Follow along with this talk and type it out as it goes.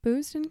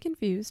Boozed and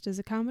Confused is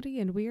a comedy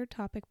and weird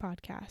topic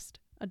podcast.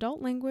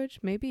 Adult language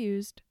may be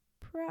used,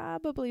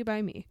 probably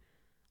by me.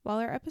 While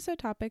our episode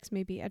topics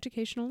may be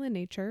educational in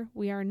nature,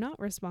 we are not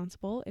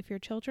responsible if your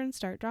children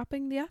start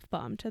dropping the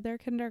F-bomb to their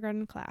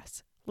kindergarten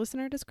class.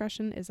 Listener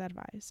discretion is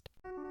advised.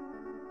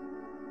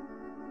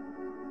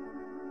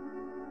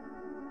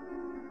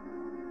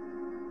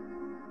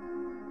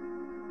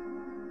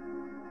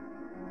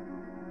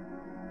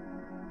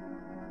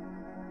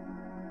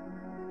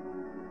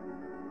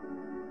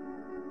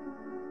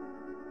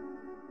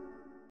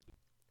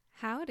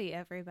 Howdy,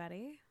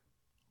 everybody.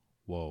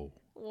 Whoa.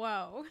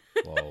 Whoa.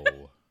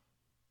 Whoa.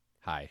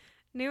 Hi.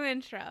 New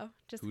intro.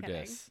 Just Who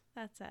kidding. dis?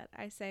 That's it.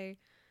 I say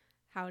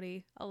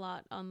howdy a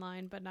lot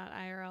online, but not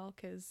IRL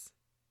because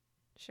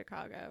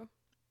Chicago.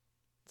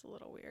 It's a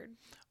little weird.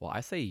 Well,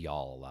 I say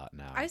y'all a lot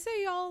now. I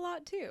say y'all a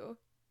lot too.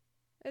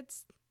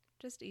 It's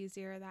just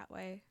easier that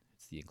way.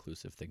 It's the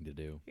inclusive thing to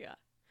do. Yeah.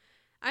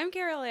 I'm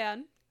Carol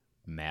Ann,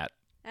 Matt.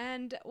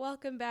 and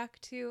welcome back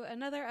to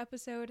another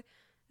episode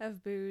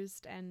of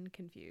Boozed and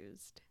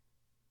Confused.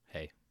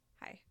 Hey.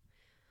 Hi.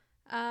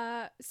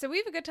 So we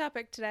have a good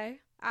topic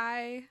today.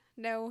 I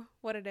know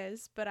what it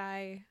is, but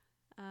I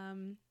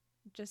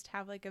just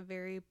have like a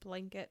very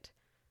blanket,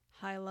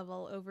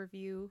 high-level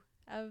overview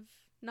of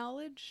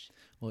knowledge.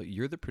 Well,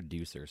 you're the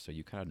producer, so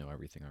you kind of know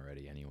everything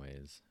already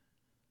anyways.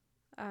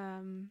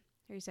 Are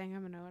you saying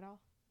I'm a know-it-all?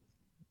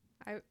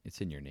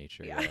 It's in your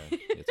nature, Yeah. yeah.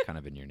 It's kind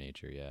of in your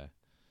nature, yeah.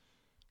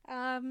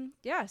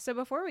 Yeah, so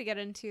before we get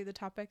into the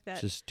topic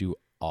that... Just do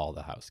all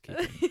the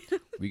housekeeping.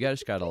 We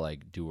just got to,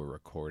 like, do a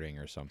recording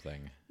or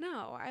something.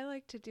 No, I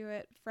like to do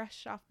it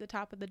fresh off the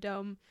top of the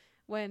dome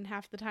when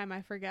half the time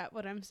I forget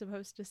what I'm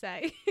supposed to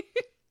say.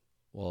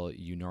 Well,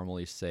 you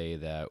normally say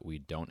that we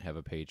don't have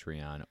a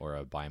Patreon or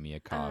a Buy Me a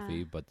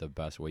Coffee, but the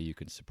best way you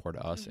can support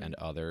us and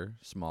other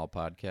small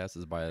podcasts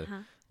is by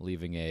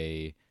leaving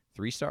a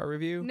 3-star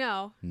review.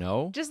 No,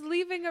 No? just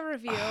leaving a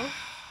review.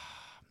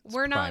 It's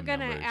We're not prime going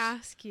to numbers.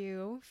 ask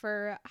you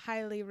for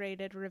highly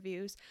rated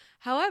reviews.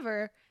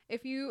 However,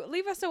 if you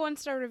leave us a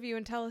 1-star review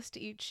and tell us to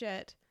eat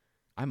shit,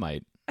 I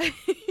might.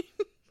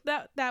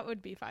 that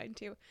would be fine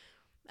too.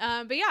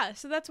 But yeah,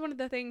 so that's one of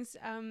the things.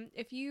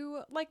 If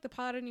you like the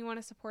pod and you want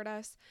to support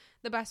us,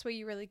 the best way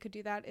you really could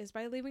do that is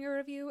by leaving a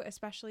review,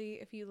 especially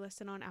if you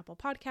listen on Apple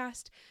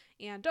Podcast.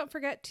 And don't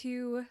forget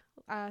to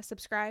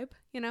subscribe,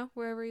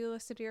 wherever you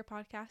listen to your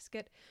podcast.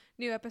 Get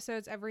new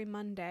episodes every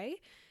Monday.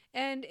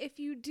 And if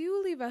you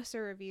do leave us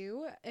a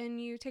review and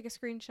you take a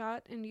screenshot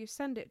and you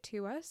send it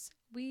to us,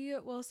 we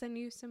will send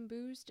you some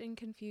Boozed and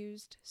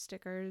Confused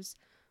stickers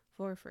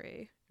for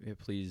free. Yeah,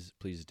 please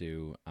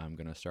do. I'm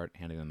going to start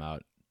handing them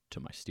out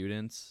to my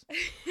students.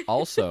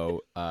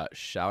 Also,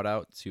 shout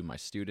out to my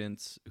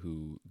students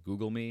who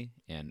Google me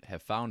and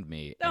have found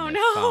me and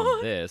have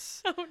found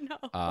this. Oh, no.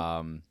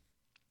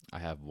 I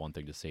have one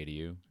thing to say to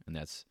you, and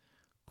that's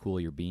cool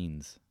your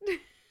beans.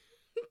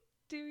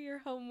 Do your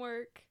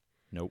homework.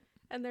 Nope.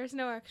 And there's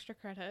no extra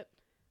credit.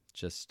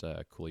 Just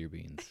cool your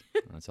beans.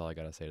 That's all I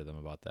got to say to them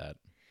about that.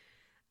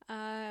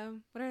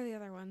 What are the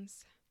other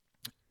ones?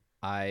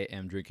 I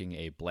am drinking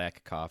a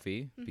black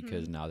coffee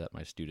because now that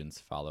my students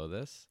follow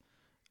this,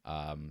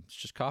 it's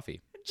just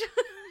coffee.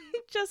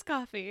 Just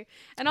coffee.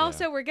 And Yeah.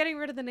 also, we're getting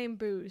rid of the name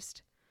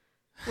Boozed.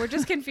 We're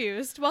just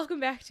confused. Welcome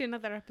back to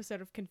another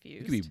episode of You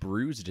Confused. could be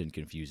bruised and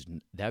confused.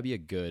 That'd be a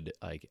good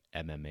like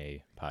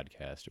MMA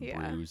podcast.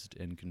 Yeah. Bruised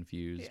and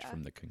confused Yeah.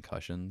 from the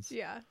concussions.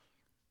 Yeah.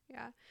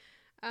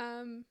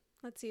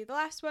 Let's see. The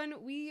last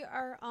one, we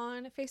are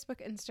on Facebook,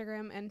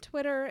 Instagram, and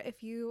Twitter.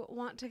 If you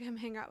want to come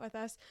hang out with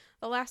us,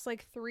 the last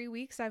 3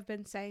 weeks I've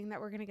been saying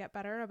that we're going to get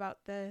better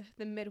about the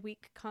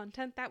midweek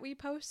content that we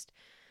post.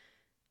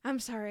 I'm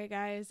sorry,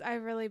 guys.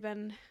 I've really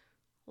been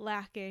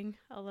lacking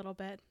a little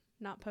bit,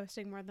 not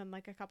posting more than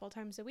a couple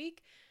times a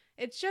week.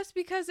 It's just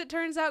because it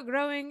turns out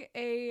growing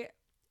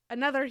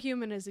another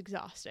human is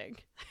exhausting.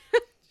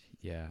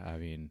 Yeah, I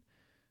mean,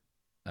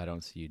 I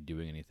don't see you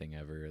doing anything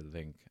ever.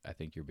 I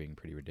think you're being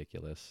pretty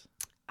ridiculous.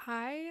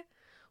 I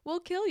will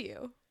kill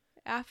you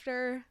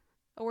after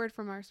a word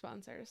from our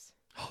sponsors.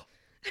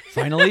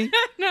 Finally?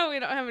 No, we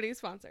don't have any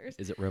sponsors.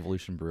 Is it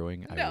Revolution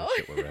Brewing? No. I wish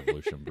it were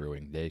Revolution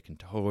Brewing. They can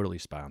totally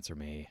sponsor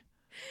me.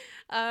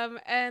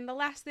 And the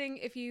last thing,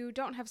 if you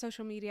don't have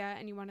social media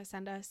and you want to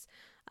send us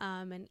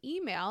an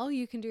email,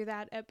 you can do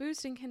that at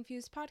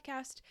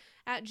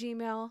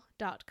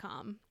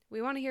boozedandconfusedpodcast@gmail.com.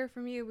 We want to hear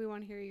from you. We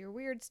want to hear your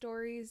weird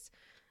stories.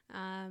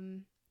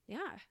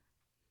 Yeah.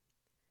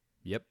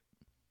 Yep.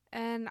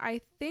 And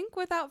I think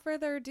without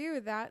further ado,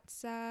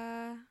 that's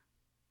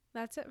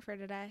it for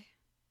today.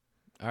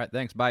 All right.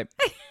 Thanks. Bye.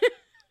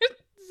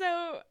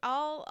 So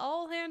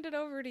I'll hand it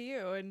over to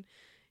you, and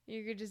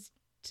you could just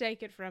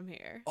take it from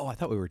here. Oh, I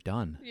thought we were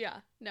done. Yeah.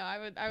 No, I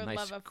would Nice,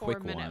 love a quick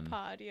 4-minute one.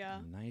 pod. Yeah.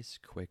 Nice,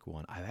 quick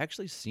one. I've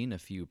actually seen a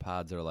few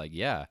pods that are like,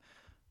 yeah,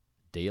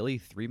 daily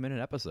 3-minute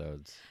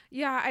episodes.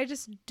 Yeah. I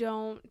just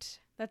don't.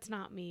 That's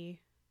not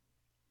me.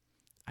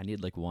 I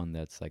need one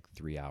that's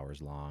 3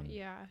 hours long.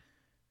 Yeah.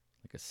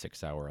 Like a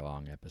 6-hour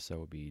long episode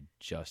would be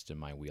just in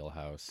my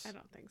wheelhouse. I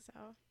don't think so.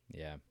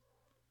 Yeah.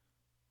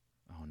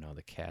 know.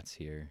 The cat's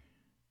here.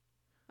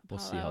 We'll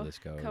see how this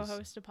goes.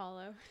 Co-host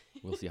Apollo.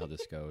 We'll see how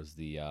this goes.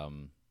 The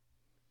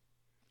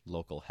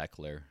local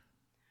heckler.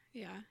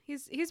 Yeah,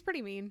 he's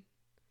pretty mean.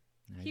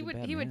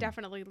 Yeah, He would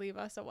definitely leave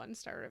us a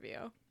 1-star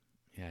review.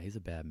 Yeah, he's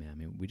a bad man. I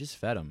mean, we just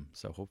fed him,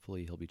 so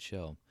hopefully he'll be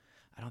chill.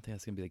 I don't think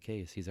that's gonna be the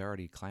case. He's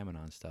already climbing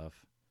on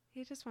stuff.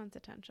 He just wants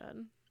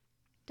attention.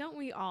 Don't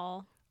we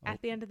all?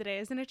 At the end of the day,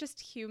 isn't it just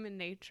human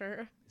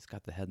nature? He's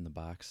got the head in the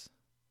box.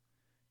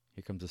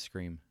 Here comes a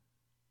scream.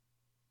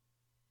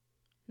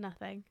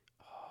 Nothing.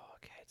 Oh,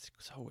 okay. It's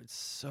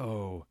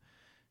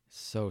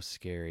so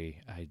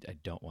scary. I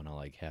don't want to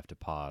like have to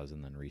pause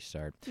and then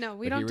restart. No,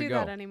 we But don't here we do go.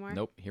 that anymore.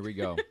 Nope. Here we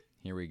go.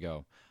 Here we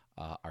go.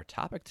 Our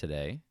topic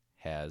today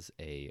has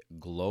a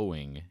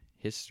glowing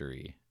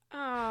history.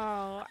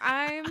 Oh,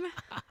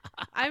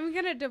 I'm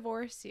gonna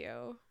divorce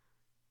you,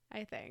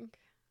 I think,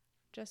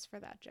 just for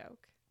that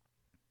joke.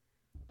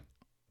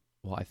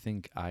 Well, I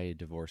think I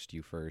divorced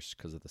you first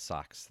because of the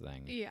socks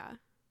thing. Yeah.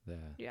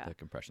 The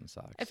compression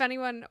socks. If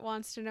anyone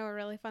wants to know a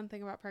really fun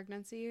thing about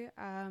pregnancy,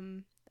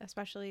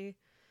 especially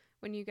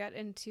when you get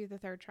into the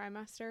 3rd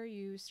trimester,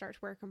 you start to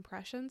wear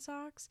compression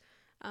socks.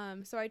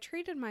 So I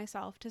treated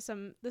myself to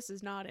some, this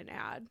is not an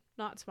ad,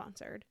 not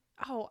sponsored.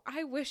 Oh,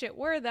 I wish it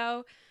were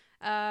though.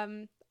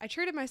 I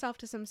treated myself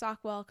to some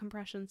Sockwell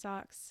compression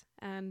socks,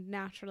 and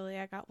naturally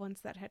I got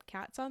ones that had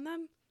cats on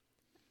them.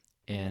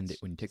 And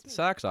when you take the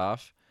socks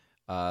off,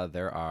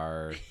 there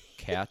are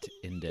cat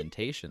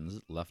indentations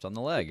left on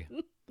the leg.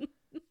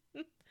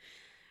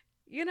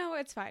 You know,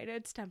 it's fine.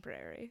 It's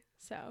temporary.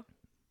 So.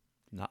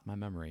 Not my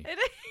memory.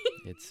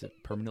 It's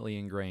permanently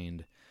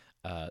ingrained.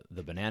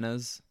 The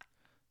bananas,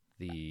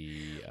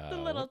 the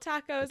little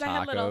tacos. the I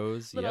had little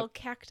yep.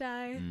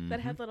 cacti that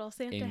had little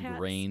Santa hats.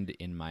 Ingrained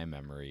in my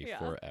memory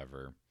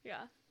forever.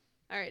 Yeah.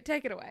 All right,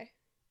 take it away.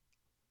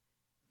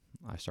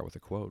 I start with a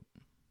quote.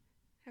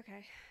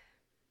 Okay.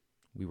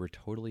 We were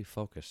totally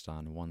focused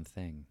on one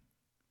thing,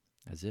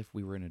 as if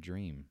we were in a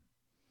dream.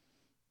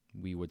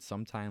 We would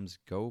sometimes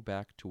go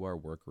back to our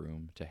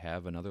workroom to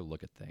have another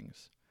look at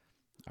things.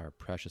 Our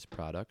precious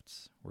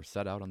products were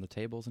set out on the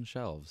tables and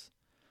shelves.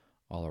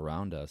 All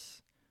around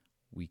us,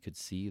 we could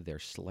see their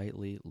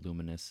slightly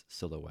luminous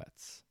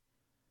silhouettes.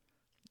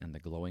 And the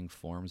glowing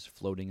forms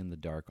floating in the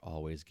dark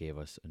always gave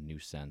us a new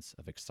sense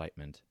of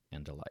excitement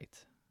and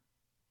delight.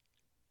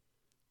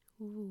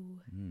 Ooh.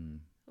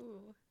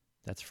 Ooh.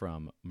 That's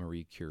from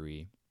Marie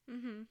Curie,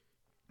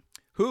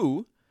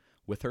 who,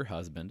 with her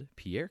husband,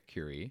 Pierre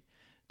Curie,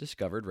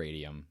 discovered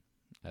radium,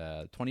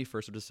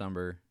 21st of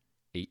December,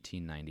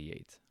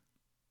 1898.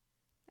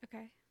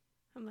 Okay,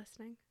 I'm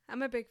listening.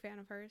 I'm a big fan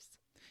of hers.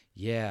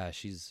 Yeah,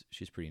 she's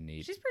pretty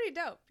neat. She's pretty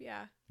dope,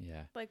 yeah.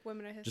 Yeah. Like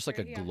women of history. Just like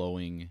a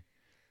glowing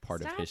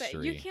part Stop of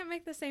history. It. You can't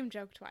make the same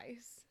joke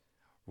twice.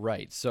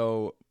 Right.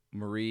 So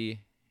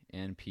Marie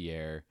and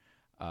Pierre,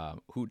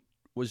 who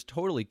was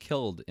totally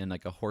killed in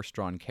like a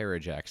horse-drawn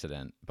carriage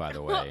accident, by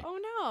the way. Oh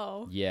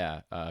no.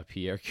 Yeah,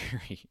 Pierre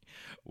Curie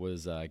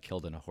was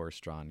killed in a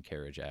horse-drawn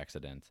carriage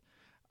accident.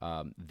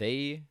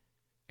 They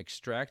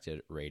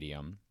extracted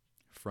radium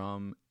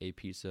from a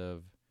piece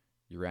of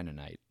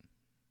uraninite,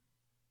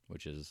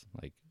 which is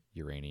like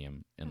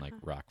uranium in like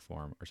rock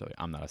form or something.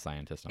 I'm not a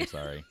scientist, I'm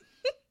sorry.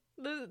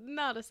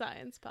 Not a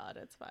science pod,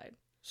 it's fine.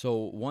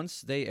 So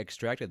once they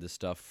extracted the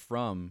stuff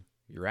from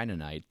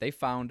uraninite, they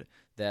found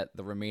that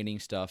the remaining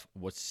stuff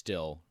was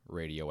still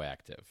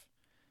radioactive.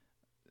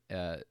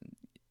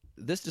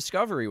 This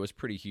discovery was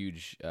pretty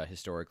huge,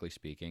 historically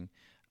speaking.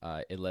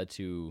 It led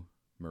to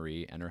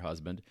Marie and her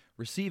husband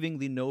receiving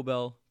the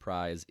Nobel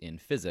Prize in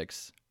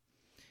Physics,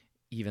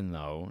 even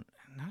though,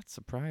 not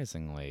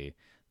surprisingly,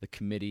 the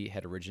committee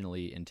had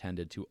originally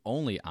intended to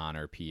only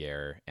honor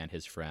Pierre and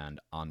his friend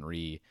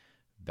Henri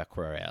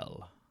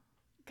Becquerel.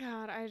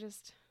 God,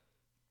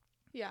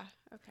 yeah,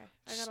 okay.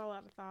 I got a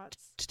lot of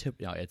thoughts.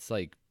 It's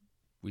like,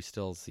 we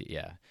still see,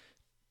 yeah.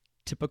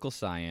 Typical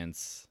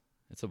science.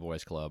 It's a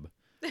boys' club.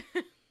 It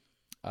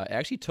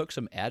actually took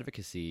some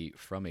advocacy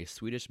from a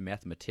Swedish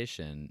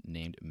mathematician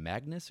named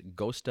Magnus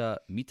Gosta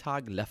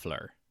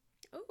Mittag-Leffler.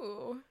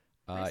 Ooh,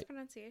 nice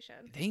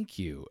pronunciation. Thank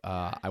you.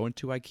 I went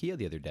to IKEA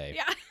the other day.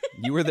 Yeah.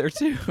 You were there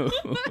too.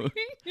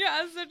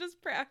 Yeah, so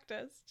just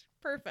practiced.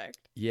 Perfect.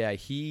 Yeah,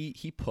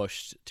 he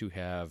pushed to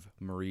have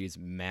Marie's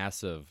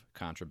massive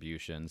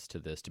contributions to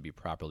this to be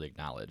properly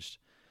acknowledged.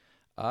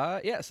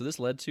 So this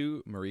led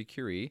to Marie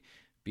Curie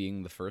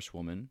being the first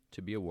woman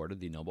to be awarded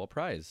the Nobel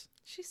Prize.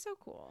 She's so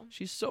cool.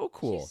 She's so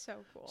cool. She's so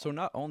cool. So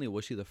not only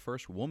was she the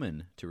first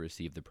woman to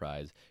receive the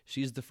prize,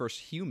 she's the first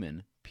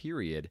human,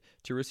 period,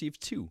 to receive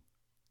two.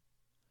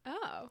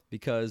 Oh.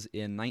 Because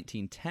in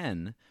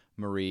 1910,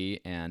 Marie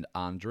and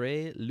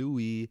André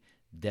Louis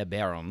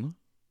Debaron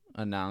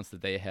announced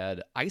that they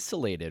had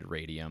isolated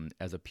radium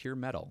as a pure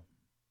metal.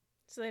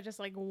 So they just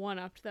like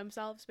one-upped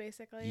themselves,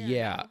 basically?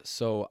 Yeah.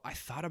 So I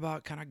thought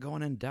about kind of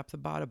going in depth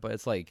about it, but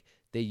it's like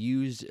they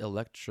used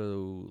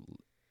electrostasis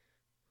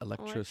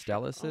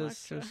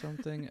or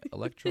something.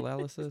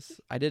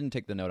 Electrolysis. I didn't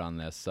take the note on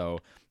this. So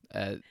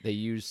they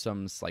used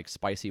some like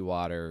spicy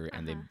water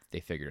and they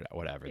figured it out.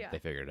 Whatever. Yeah. They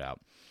figured it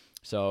out.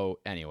 So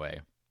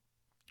anyway,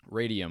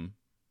 radium,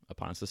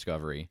 upon its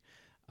discovery,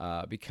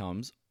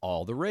 becomes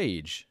all the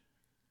rage.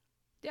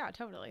 Yeah,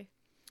 totally.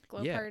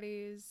 Glow Yeah.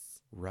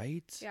 parties.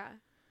 Right? Yeah.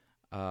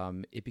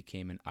 It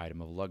became an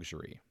item of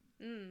luxury.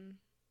 Mm.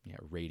 Yeah,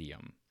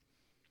 radium.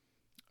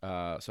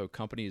 So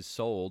companies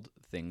sold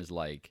things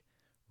like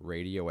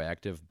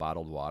radioactive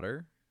bottled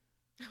water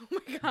Oh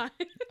my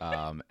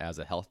god. as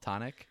a health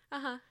tonic.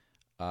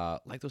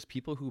 Like those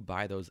people who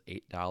buy those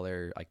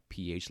 $8 like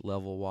pH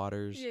level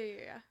waters.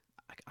 Yeah.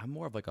 I'm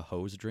more of like a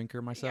hose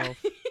drinker myself.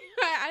 Yeah.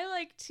 I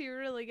like to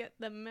really get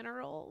the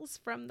minerals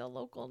from the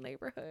local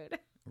neighborhood.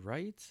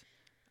 Right?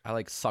 I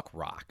like suck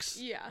rocks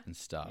Yeah. and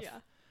stuff.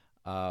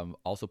 Yeah.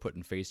 Also put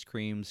in face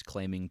creams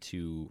claiming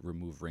to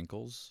remove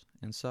wrinkles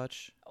and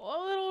such.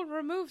 Well, it'll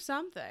remove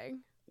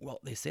something. Well,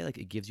 they say like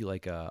it gives you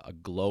like a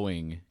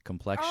glowing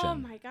complexion. Oh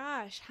my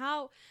gosh.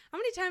 How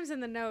many times in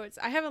the notes?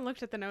 I haven't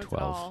looked at the notes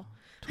 12. at all.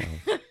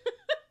 12.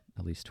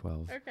 At least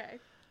 12. Okay.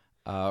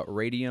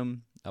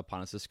 Radium,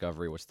 upon its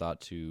discovery, was thought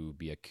to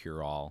be a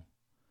cure-all.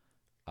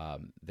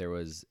 There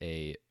was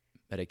a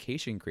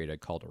medication created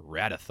called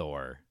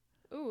Radithor.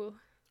 Ooh.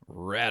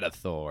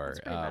 Radithor. That's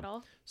pretty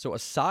metal. So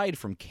aside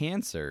from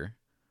cancer,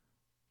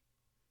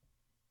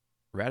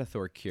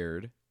 Radithor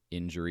cured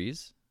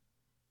injuries,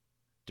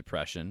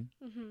 depression,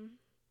 Mm-hmm.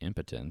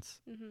 impotence,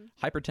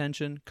 Mm-hmm.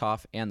 hypertension,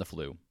 cough, and the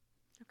flu.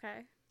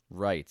 Okay.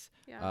 Right.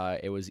 Yeah.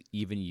 It was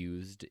even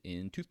used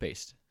in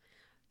toothpaste.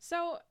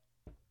 So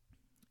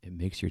It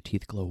makes your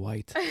teeth glow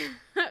white.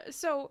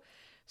 so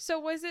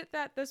was it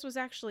that this was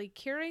actually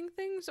curing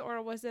things,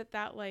 or was it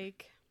that,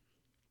 like,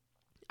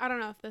 I don't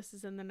know if this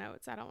is in the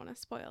notes. I don't want to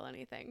spoil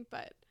anything,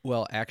 but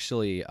Well,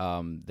 actually,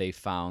 they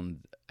found,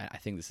 I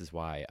think this is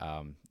why,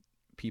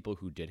 people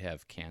who did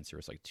have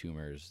cancerous, like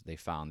tumors, they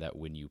found that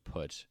when you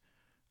put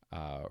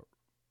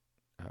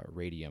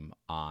radium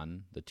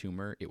on the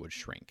tumor, it would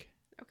shrink.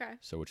 okay.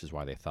 So, which is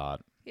why they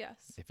thought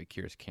Yes. if it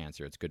cures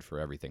cancer, it's good for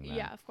everything then.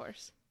 Yeah, of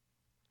course.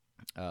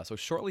 So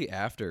shortly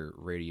after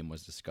radium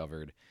was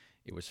discovered,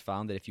 it was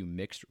found that if you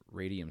mixed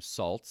radium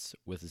salts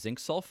with zinc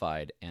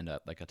sulfide and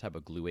like a type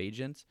of glue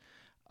agent,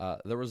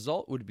 the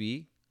result would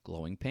be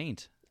glowing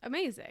paint,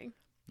 Amazing.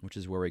 which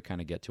is where we kind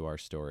of get to our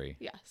story.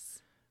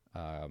 Yes.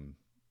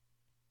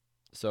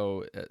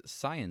 So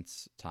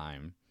science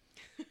time,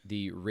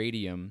 the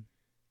radium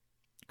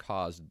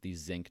caused the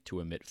zinc to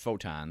emit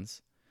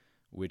photons,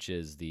 which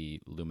is the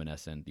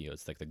luminescent,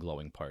 it's like the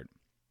glowing part.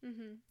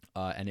 Mm-hmm.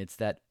 And it's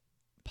that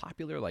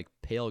popular like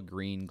pale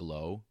green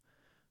glow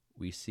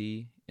we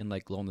see in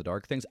like glow in the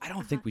dark things. I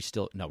don't think we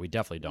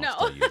definitely don't No,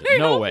 still use I it.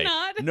 No hope way.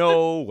 not.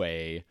 No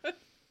way.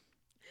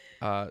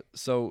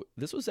 So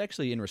this was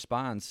actually in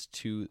response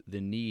to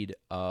the need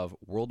of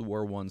World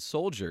War I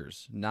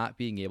soldiers not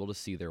being able to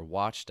see their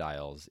watch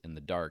dials in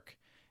the dark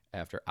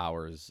after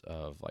hours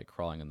of like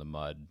crawling in the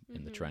mud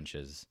in the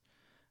trenches.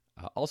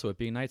 Also, it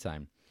being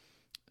nighttime.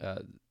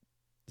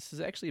 This is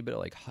actually a bit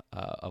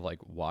of like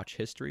watch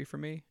history for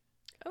me.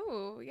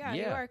 Oh, yeah,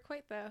 you Yeah. are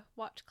quite the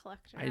watch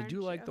collector. I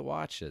do like the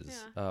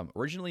watches. Yeah.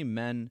 Originally,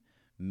 men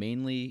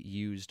mainly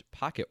used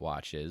pocket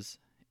watches,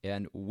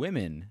 and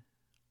women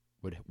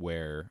would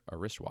wear a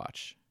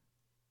wristwatch.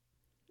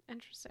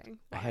 Interesting.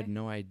 I had Why?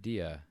 no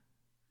idea.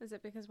 Is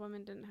it because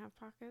women didn't have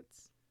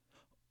pockets?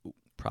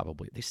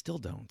 Probably. They still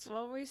don't.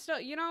 Well, we still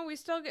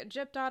get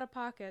gypped out of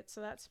pockets,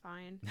 so that's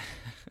fine.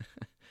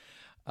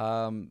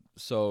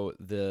 So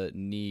the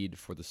need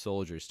for the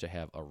soldiers to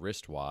have a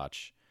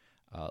wristwatch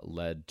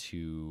led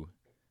to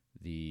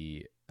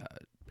the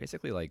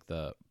basically like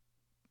a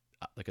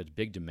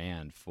big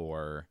demand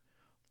for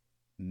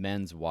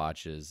men's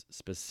watches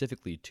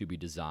specifically to be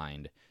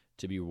designed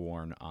to be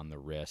worn on the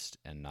wrist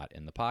and not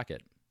in the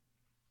pocket.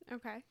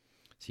 Okay.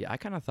 See, I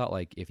kind of thought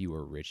like if you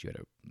were rich, you had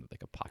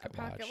a pocket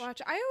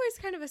watch. I always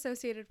kind of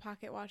associated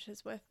pocket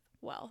watches with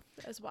wealth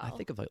as well. I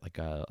think of like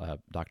a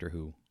Doctor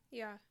Who.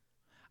 Yeah.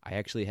 I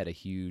actually had a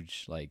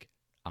huge like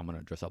I'm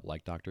gonna dress up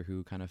like Doctor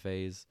Who kind of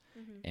phase,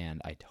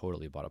 and I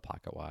totally bought a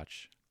pocket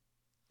watch,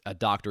 a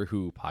Doctor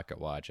Who pocket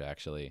watch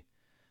actually.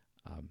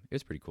 It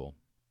was pretty cool.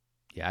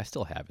 Yeah, I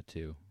still have it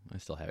too. I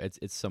still have it.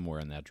 It's somewhere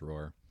in that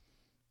drawer.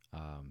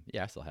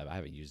 Yeah, I still have it. I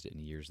haven't used it in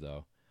years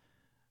though.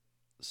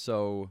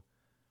 So,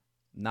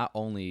 not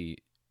only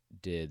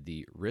did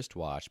the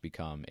wristwatch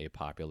become a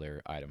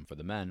popular item for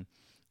the men,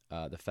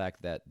 the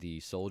fact that the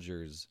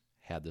soldiers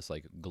had this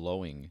like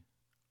glowing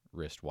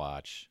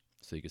wristwatch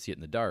so you could see it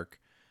in the dark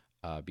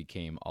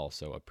became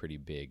also a pretty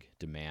big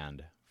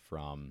demand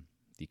from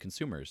the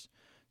consumers.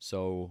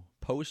 So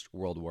post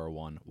World War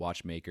I,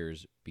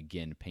 watchmakers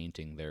begin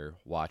painting their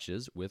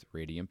watches with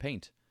radium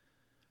paint,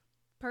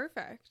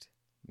 Perfect.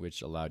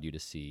 which allowed you to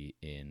see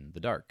in the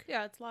dark.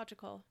 Yeah, it's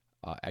logical.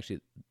 Actually,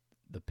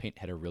 the paint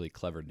had a really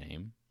clever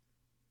name,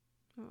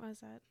 What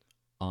was it?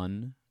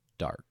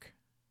 Undark.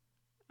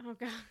 Oh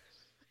god.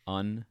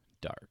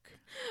 Undark.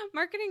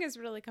 Marketing has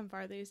really come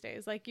far these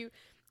days. Like you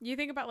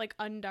think about like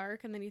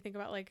undark, and then you think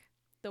about like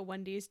the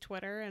Wendy's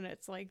Twitter, and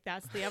it's like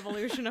that's the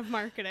evolution of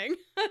marketing.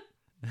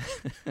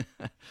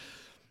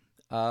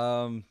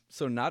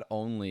 So not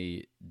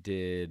only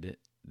did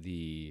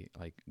the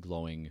like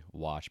glowing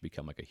watch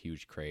become like a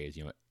huge craze.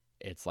 You know,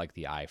 it's like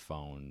the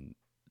iPhone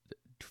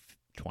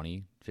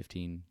 20,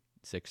 15,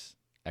 6,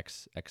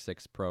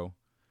 X6 Pro,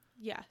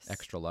 Yes.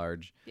 extra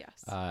large.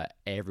 Yes.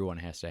 Everyone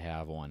has to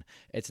have one.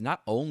 It's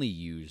not only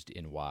used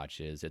in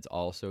watches, it's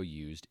also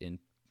used in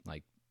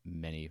like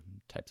many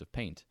types of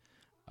paint.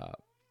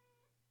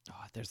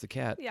 There's the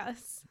cat.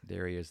 Yes.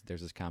 There he is.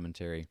 There's his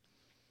commentary.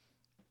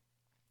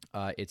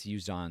 It's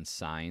used on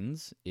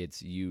signs.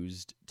 It's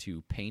used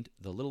to paint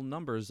the little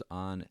numbers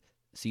on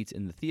seats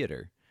in the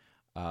theater.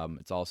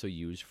 It's also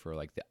used for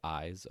like the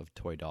eyes of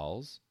toy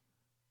dolls.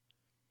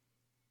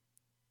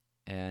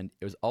 And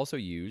it was also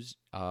used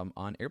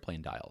on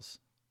airplane dials.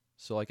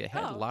 So like it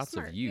had lots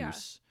smart, of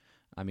use.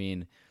 Yeah. I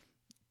mean,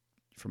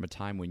 from a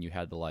time when you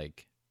had to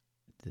like,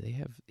 did they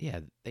have? Yeah,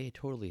 they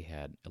totally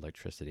had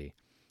electricity.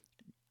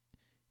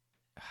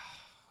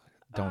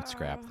 Don't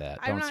scrap that.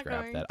 Don't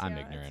scrap that. I'm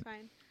ignorant.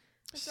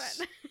 That's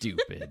fine.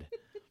 Stupid.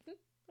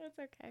 That's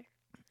okay.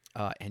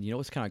 And you know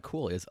what's kind of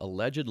cool is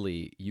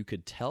allegedly you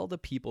could tell the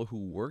people who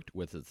worked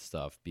with this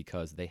stuff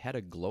because they had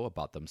a glow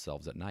about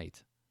themselves at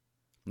night.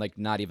 Like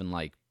not even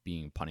like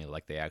being punny,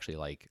 like they actually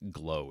like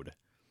glowed.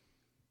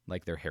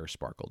 Like their hair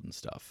sparkled and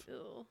stuff.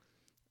 Ew.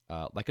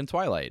 Like in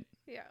Twilight.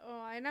 Yeah.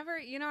 Oh, I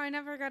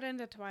never got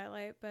into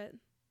Twilight, but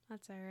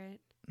that's all right.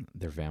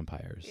 They're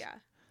vampires. Yeah.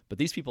 But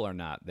these people are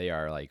not. They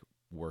are like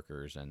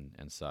workers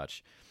and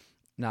such.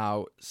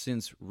 Now,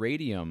 since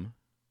radium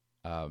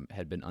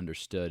had been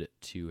understood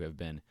to have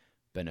been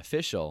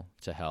beneficial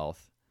to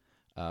health,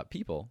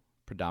 people,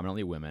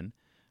 predominantly women,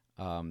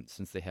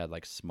 since they had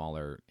like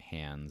smaller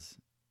hands,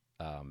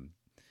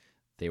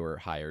 they were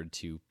hired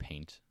to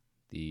paint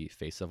the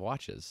face of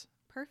watches.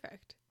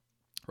 Perfect.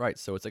 Right,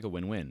 so it's like a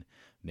win-win.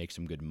 Make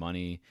some good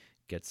money,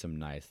 get some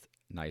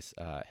nice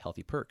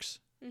healthy perks.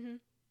 Mm-hmm.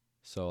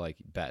 So like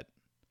bet.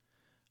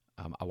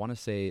 I want to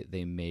say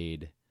they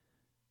made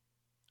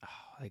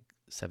like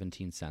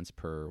 17 cents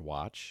per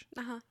watch.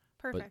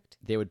 Perfect.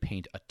 But they would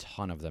paint a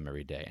ton of them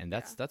every day, and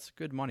that's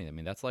good money. I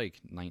mean, that's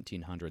like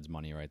 1900s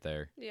money right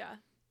there. Yeah.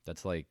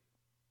 That's like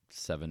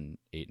 7,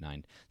 8,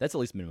 9. That's at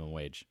least minimum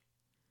wage.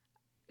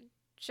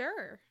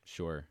 Sure.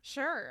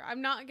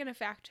 I'm not gonna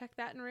fact check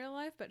that in real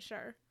life, but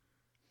sure.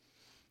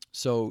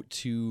 So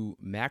to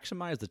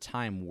maximize the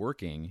time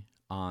working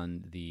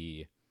on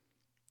the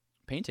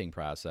painting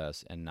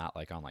process and not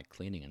like on like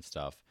cleaning and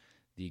stuff,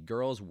 the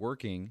girls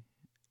working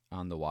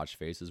on the watch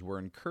faces were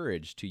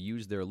encouraged to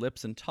use their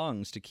lips and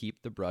tongues to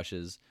keep the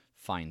brushes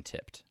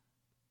fine-tipped.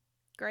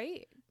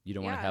 Great. You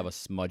don't want to have a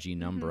smudgy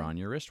number on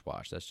your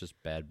wristwatch. That's just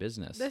bad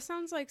business. This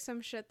sounds like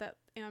some shit that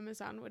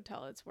Amazon would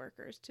tell its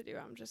workers to do.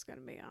 I'm just going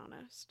to be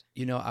honest.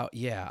 You know,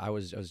 I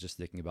was just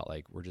thinking about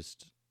like we're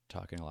just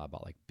talking a lot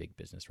about like big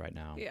business right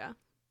now. Yeah.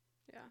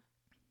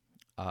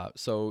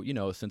 So, you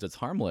know, since it's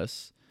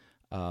harmless,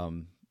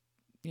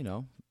 you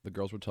know, the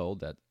girls were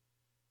told that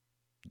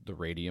the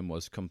radium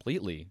was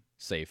completely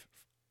safe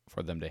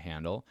for them to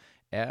handle,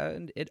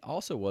 and it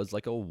also was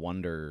like a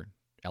wonder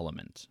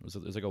element. It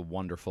was like a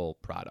wonderful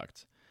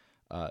product.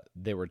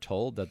 They were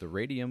told that the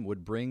radium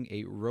would bring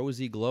a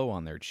rosy glow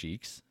on their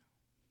cheeks,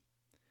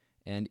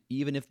 and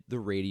even if the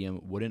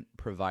radium wouldn't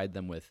provide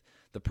them with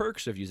the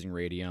perks of using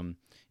radium,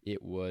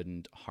 it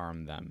wouldn't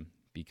harm them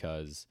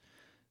because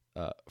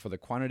for the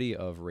quantity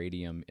of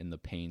radium in the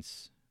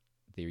paints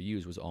they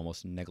used was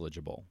almost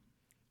negligible.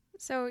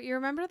 So you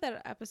remember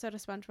that episode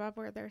of SpongeBob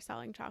where they're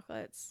selling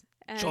chocolates?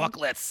 And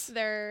chocolates!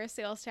 Their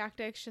sales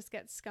tactics just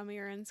get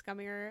scummier and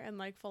scummier and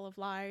like full of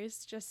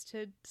lies just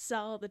to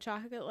sell the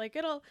chocolate. Like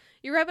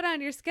you rub it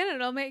on your skin,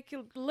 it'll make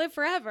you live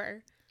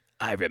forever.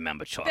 I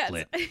remember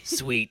chocolate.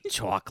 Sweet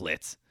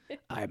chocolate.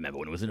 I remember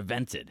when it was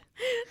invented.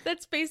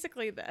 That's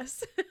basically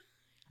this.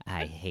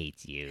 I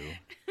hate you.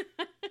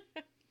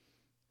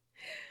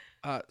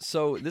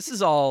 So this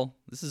is all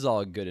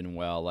good and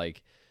well.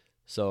 Like,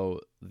 so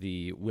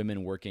the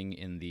women working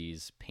in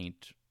these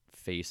paint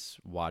face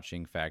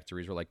watching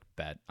factories were like,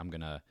 bet I'm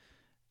gonna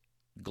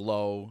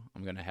glow.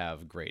 I'm gonna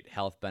have great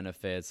health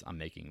benefits. I'm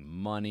making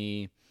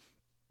money.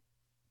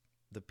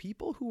 The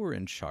people who were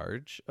in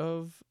charge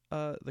of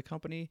the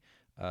company,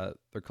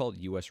 they're called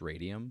U.S.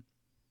 Radium.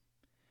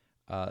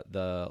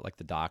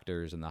 The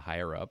doctors and the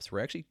higher ups were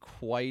actually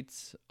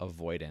quite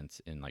avoidant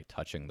in like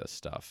touching this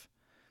stuff.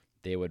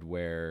 They would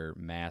wear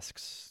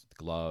masks,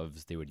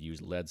 gloves. They would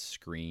use lead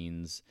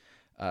screens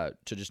to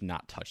just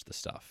not touch the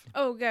stuff.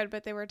 Oh, good.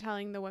 But they were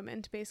telling the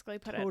women to basically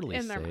put it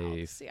in their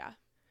mouths. Yeah.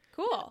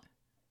 Cool.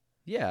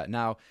 Yeah.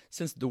 Now,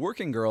 since the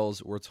working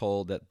girls were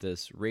told that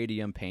this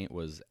radium paint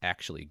was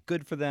actually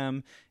good for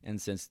them,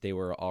 and since they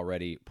were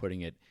already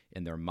putting it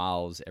in their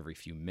mouths every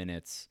few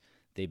minutes,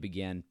 they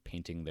began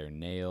painting their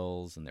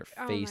nails and their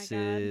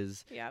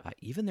faces,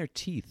 even their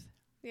teeth.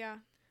 Yeah.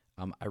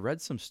 I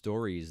read some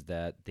stories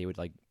that they would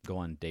like go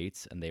on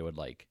dates and they would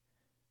like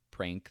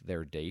prank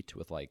their date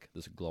with like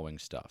this glowing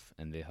stuff,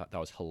 and they thought that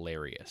was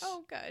hilarious.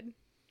 Oh, good.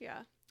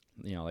 Yeah.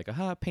 You know, like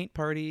paint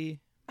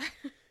party.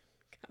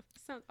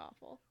 Sounds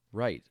awful.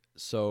 Right.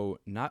 So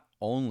not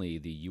only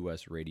the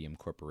U.S. Radium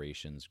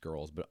Corporation's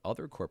girls, but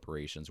other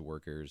corporations'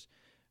 workers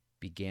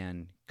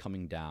began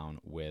coming down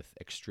with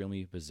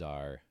extremely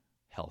bizarre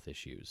health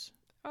issues.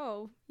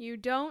 Oh, you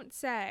don't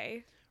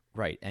say.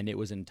 Right, and it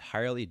was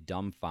entirely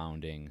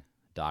dumbfounding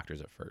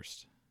doctors at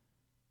first.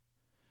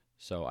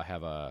 So I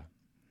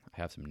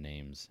have some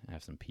names. I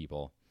have some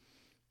people.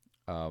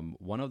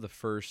 One of the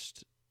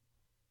first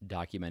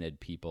documented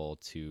people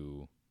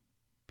to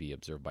be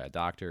observed by a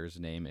doctor's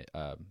name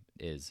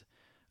is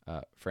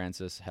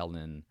Frances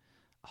Helen.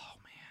 Oh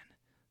man,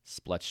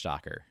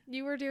 Spletstocker.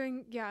 You were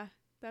doing, yeah,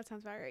 that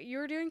sounds about right. You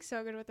were doing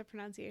so good with the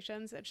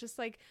pronunciations. It's just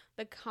like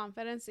the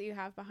confidence that you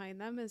have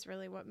behind them is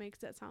really what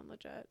makes it sound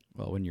legit.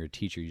 Well, when you're a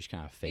teacher, you just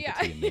kind of fake it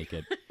till you make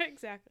it.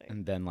 Exactly.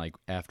 And then, like,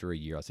 after a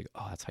year, I was like,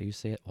 oh, that's how you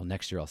say it? Well,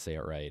 next year I'll say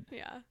it right.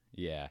 Yeah.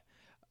 Yeah.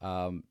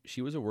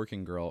 She was a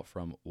working girl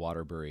from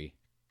Waterbury,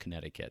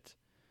 Connecticut.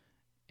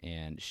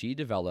 And she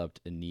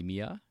developed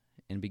anemia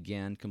and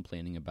began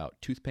complaining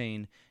about tooth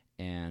pain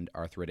and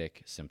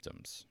arthritic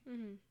symptoms.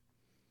 Mm-hmm.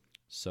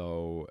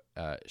 So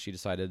she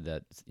decided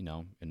that,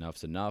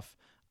 enough's enough.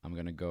 I'm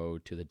going to go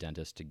to the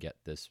dentist to get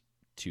this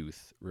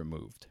tooth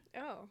removed.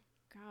 Oh,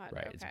 God.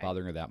 Right. Okay. It's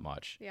bothering her that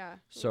much. Yeah.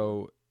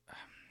 So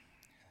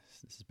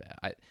this is bad.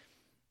 I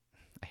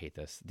hate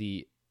this.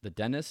 The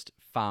dentist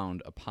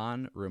found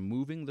upon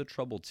removing the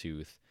trouble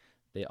tooth,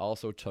 they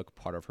also took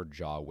part of her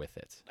jaw with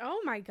it.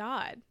 Oh, my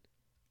God.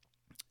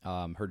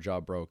 Her jaw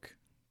broke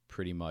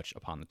pretty much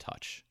upon the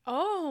touch.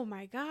 Oh,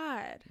 my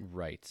God.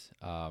 Right.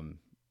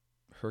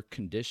 Her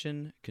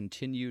condition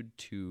continued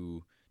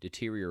to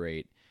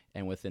deteriorate,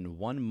 and within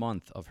 1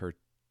 month of her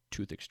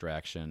tooth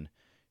extraction,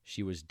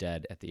 she was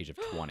dead at the age of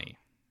 20.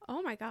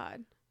 Oh, my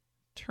God.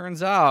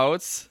 Turns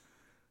out,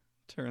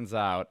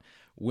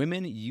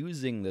 women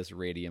using this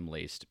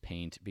radium-laced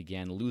paint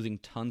began losing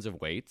tons of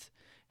weight,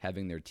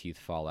 having their teeth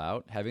fall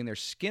out, having their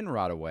skin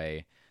rot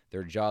away,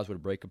 their jaws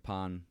would break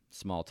upon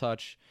small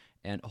touch,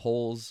 and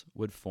holes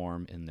would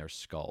form in their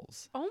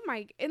skulls. Oh,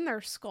 my, in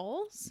their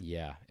skulls?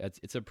 Yeah,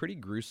 it's a pretty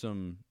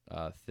gruesome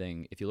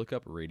thing. If you look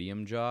up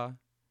radium jaw,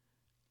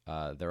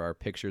 there are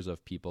pictures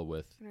of people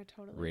with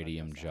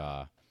radium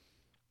jaw.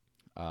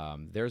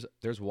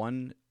 There's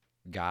one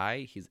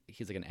guy, he's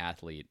like an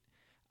athlete.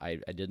 I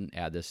didn't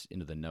add this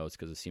into the notes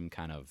because it seemed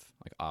kind of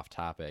like off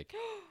topic.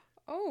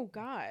 Oh,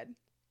 God.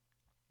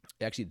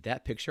 Actually,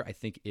 that picture I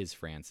think is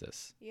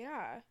Francis.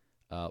 Yeah.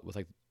 With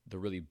like the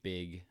really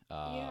big,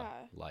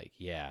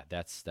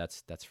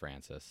 that's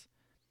Francis.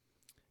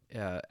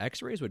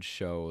 X-rays would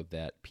show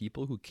that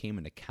people who came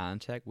into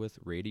contact with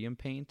radium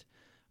paint,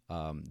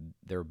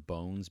 their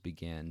bones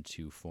began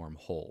to form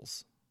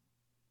holes.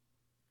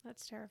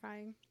 That's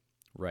terrifying.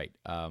 Right.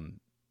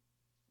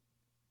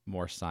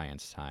 More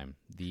science time.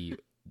 The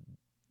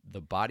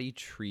body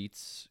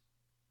treats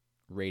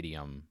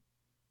radium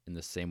in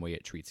the same way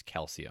it treats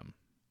calcium.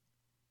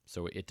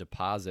 So it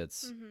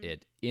deposits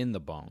it in the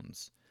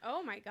bones.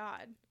 Oh, my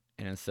God.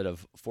 And instead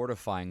of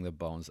fortifying the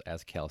bones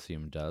as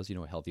calcium does,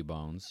 healthy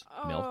bones,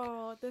 milk.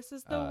 Oh, this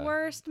is the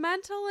worst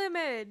mental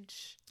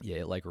image. Yeah,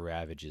 it like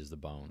ravages the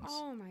bones.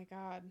 Oh, my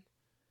God.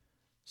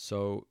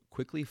 So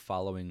quickly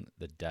following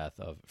the death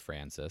of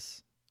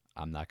Francis,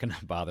 I'm not going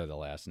to bother the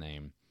last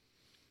name,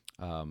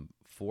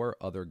 4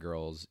 other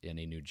girls in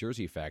a New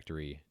Jersey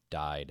factory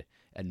died,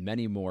 and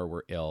many more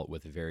were ill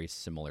with very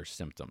similar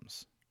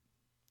symptoms.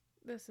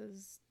 This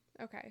is...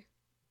 Okay.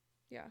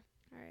 Yeah.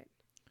 All right.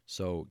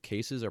 So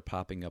cases are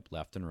popping up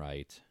left and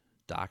right.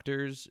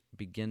 Doctors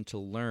begin to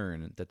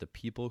learn that the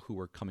people who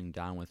were coming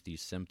down with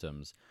these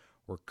symptoms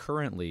were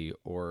currently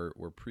or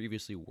were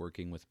previously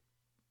working with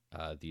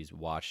these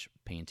wash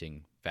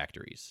painting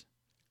factories.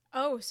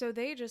 Oh, so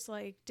they just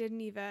like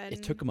didn't even...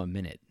 It took them a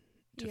minute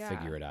to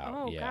figure it out.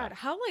 Oh, God.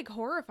 How like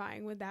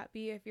horrifying would that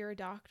be if you're a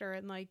doctor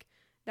and like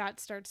that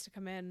starts to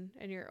come in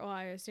and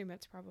I assume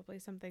it's probably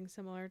something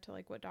similar to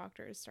like what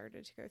doctors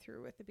started to go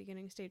through with the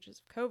beginning stages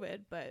of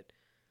COVID, but...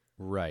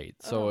 Right.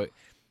 So,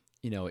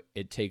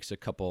 it takes a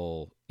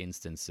couple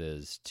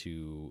instances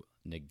to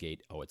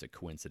negate, it's a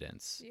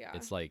coincidence. Yeah.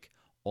 It's like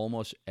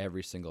almost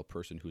every single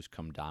person who's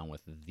come down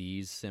with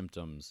these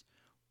symptoms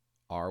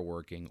are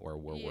working or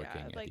were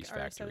working at these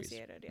factories.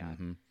 Associated, yeah.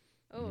 Mm-hmm.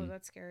 Oh, Mm-hmm.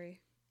 That's scary.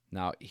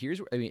 Now,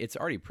 it's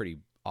already pretty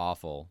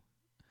awful.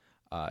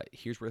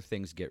 Here's where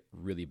things get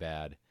really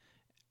bad,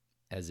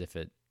 as if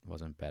it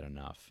wasn't bad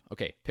enough.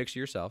 Okay, picture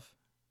yourself.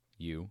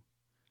 Me.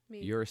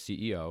 You're a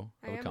CEO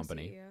of a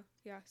company. CEO.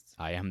 Yes.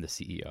 I am the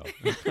CEO.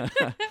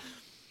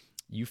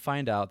 You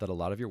find out that a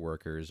lot of your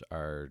workers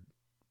are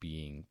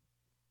being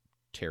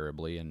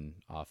terribly and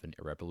often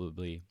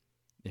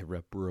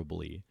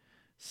irreparably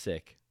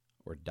sick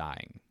or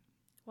dying.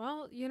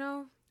 Well,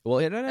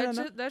 Well,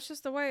 no. that's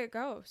just the way it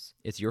goes.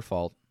 It's your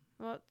fault.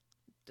 Well,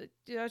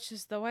 that's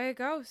just the way it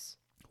goes.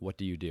 What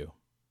do you do?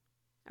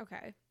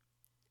 Okay.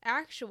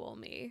 Actual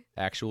me.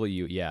 Actual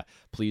you, yeah.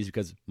 Please,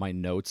 because my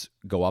notes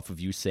go off of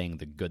you saying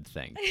the good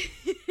thing.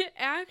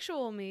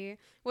 Actual me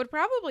would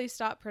probably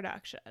stop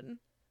production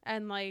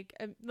and like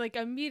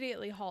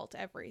immediately halt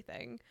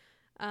everything,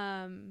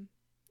 and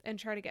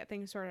try to get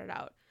things sorted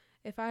out.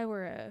 If I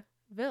were a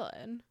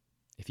villain.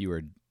 If you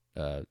were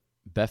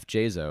Beth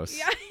Bezos.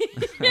 Yeah.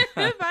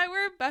 If I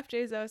were Beth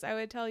Bezos, I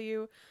would tell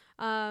you,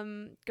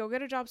 go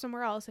get a job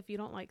somewhere else if you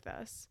don't like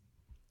this.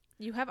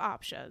 You have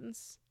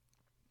options.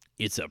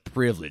 It's a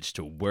privilege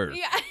to work.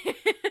 Yeah.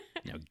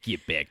 Now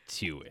get back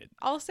to it.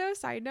 Also,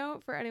 side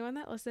note for anyone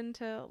that listened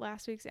to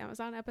last week's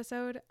Amazon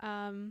episode,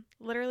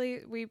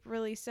 literally we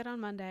released it on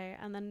Monday,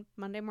 and then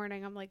Monday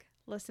morning I'm like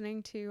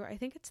listening to, I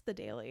think it's The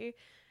Daily,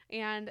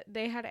 and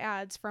they had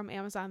ads from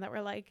Amazon that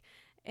were like,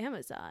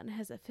 Amazon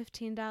has a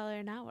 $15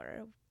 an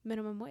hour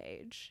minimum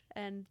wage,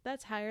 and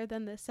that's higher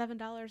than the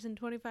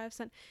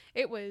 $7.25.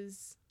 It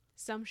was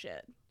some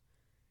shit.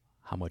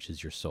 How much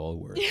is your soul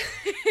worth?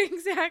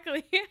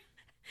 Exactly.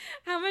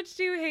 How much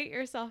do you hate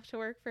yourself to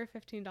work for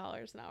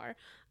 $15 an hour?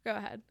 Go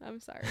ahead.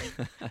 I'm sorry.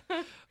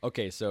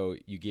 Okay, so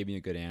you gave me a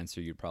good answer.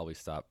 You'd probably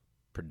stop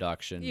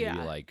production. Yeah.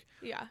 Maybe like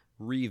Yeah.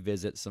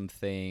 revisit some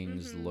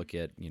things, Mhm. look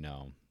at,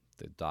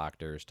 the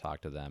doctors,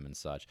 talk to them and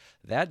such.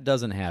 That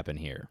doesn't happen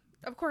here.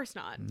 Of course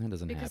not. That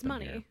doesn't Because happen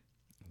money. here.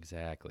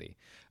 Exactly.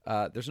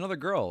 There's another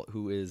girl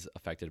who is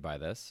affected by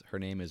this. Her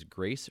name is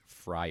Grace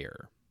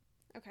Fryer.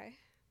 Okay.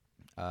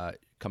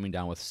 Coming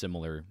down with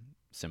similar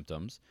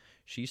symptoms,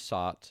 she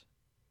sought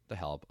the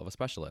help of a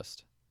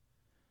specialist.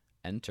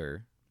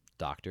 Enter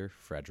Dr.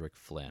 Frederick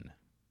Flynn.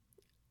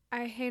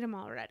 I hate him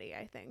already,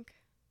 I think.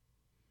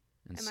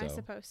 And Am so, I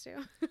supposed to?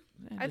 eh,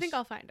 I think just-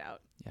 I'll find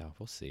out. Yeah,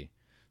 we'll see.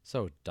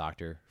 So,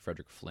 Dr.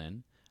 Frederick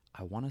Flynn,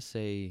 I want to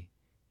say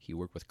he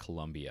worked with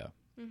Columbia.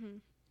 Mm-hmm.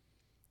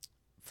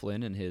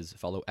 Flynn and his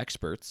fellow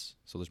experts,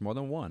 so there's more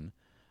than one,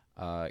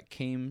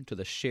 came to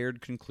the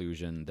shared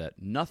conclusion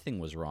that nothing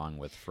was wrong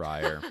with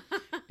Fryer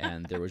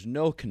and there was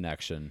no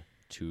connection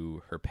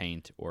to her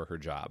paint or her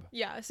job.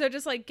 Yeah, so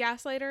just like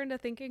gaslight her into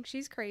thinking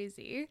she's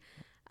crazy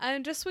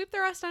and just sweep the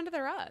rest under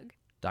the rug.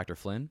 Dr.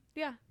 Flynn?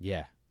 Yeah.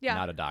 Yeah. Yeah.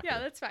 Not a doctor. Yeah,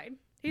 that's fine.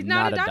 He's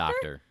not a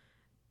doctor?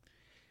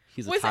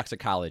 He's Was a it-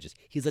 toxicologist.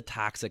 He's a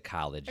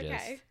toxicologist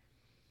Okay.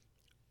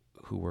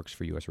 who works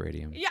for U.S.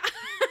 Radium. Yeah.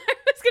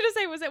 I was going to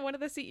say, was it one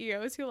of the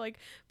CEOs who like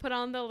put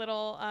on the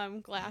little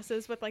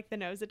glasses with like the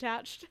nose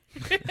attached?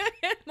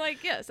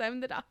 Like, yes,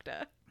 I'm the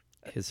doctor.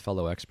 His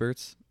fellow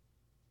experts,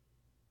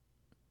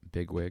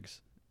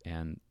 bigwigs,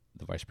 and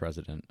the vice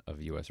president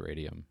of U.S.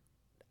 Radium.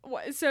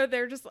 So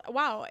they're just,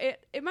 wow,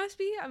 it must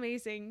be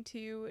amazing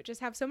to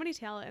just have so many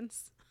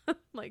talents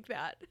like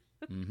that.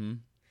 Mm-hmm.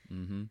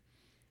 Mm-hmm.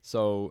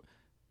 So,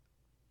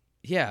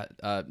 yeah,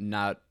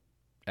 not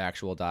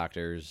actual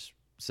doctors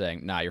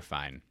saying, "Nah, you're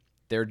fine."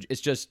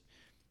 It's just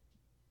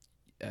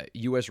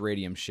U.S.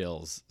 Radium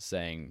shills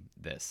saying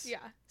this. Yeah.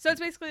 So it's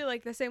basically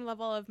like the same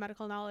level of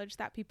medical knowledge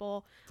that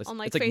people It's, on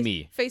like, it's like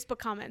me. Facebook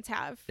comments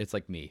have. It's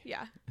like me.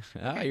 Yeah.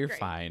 Ah, you're great.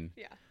 fine.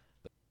 Yeah.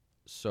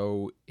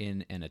 So,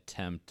 in an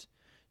attempt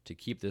to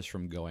keep this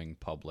from going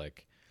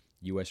public,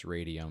 U.S.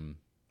 Radium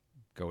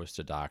goes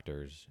to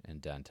doctors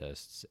and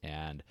dentists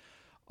and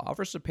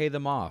offers to pay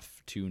them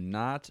off to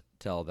not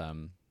tell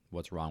them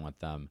what's wrong with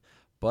them,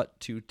 but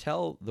to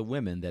tell the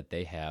women that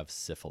they have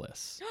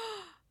syphilis.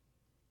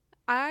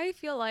 I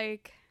feel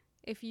like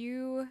if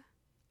you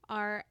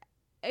are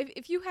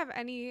if you have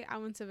any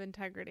ounce of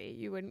integrity,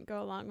 you wouldn't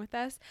go along with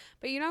this.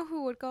 But you know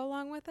who would go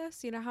along with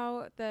this? You know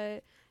how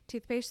the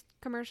toothpaste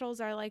commercials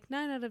are like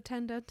 9 out of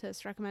 10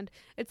 dentists recommend.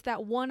 It's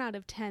that 1 out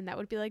of 10 that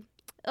would be like,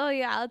 oh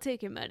yeah, I'll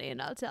take your money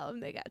and I'll tell them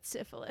they got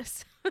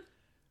syphilis.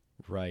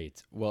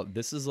 Right. Well,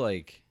 this is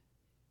like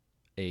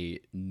a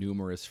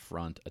numerous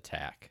front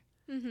attack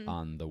Mm-hmm.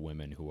 on the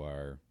women who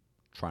are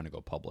trying to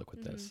go public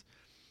with this.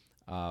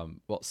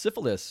 Well,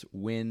 syphilis,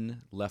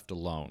 when left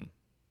alone,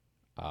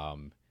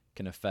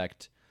 can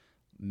affect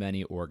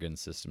many organ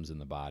systems in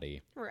the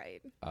body.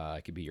 Right.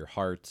 It could be your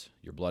heart,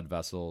 your blood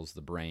vessels,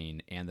 the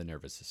brain, and the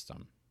nervous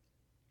system.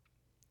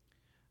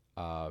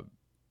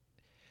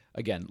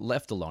 Again,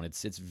 left alone,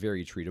 it's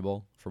very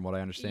treatable, from what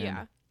I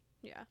understand.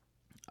 Yeah.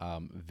 Yeah.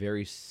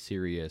 Very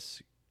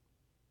serious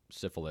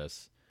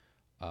syphilis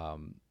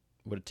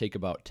would take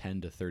about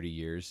 10 to 30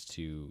 years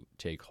to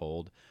take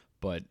hold,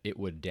 but it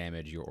would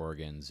damage your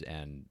organs,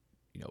 and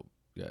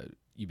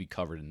you'd be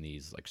covered in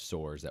these like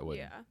sores that would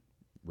Yeah.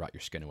 rot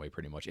your skin away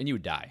pretty much, and you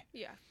would die.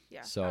 Yeah.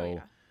 Yeah. So Oh,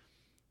 yeah.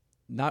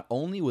 not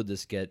only would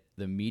this get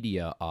the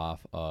media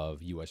off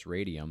of U.S.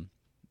 Radium,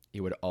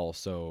 it would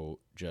also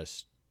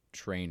just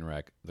train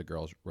wreck the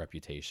girl's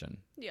reputation.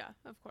 Yeah,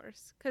 of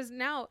course. Because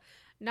now,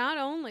 not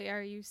only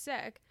are you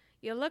sick,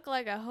 you look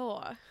like a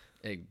whore.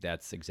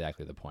 That's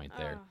exactly the point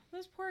there. Oh,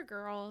 those poor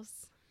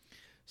girls.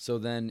 So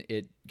then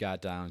it got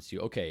down to,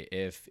 okay,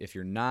 if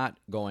you're not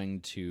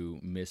going to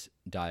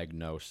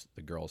misdiagnose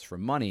the girls for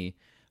money,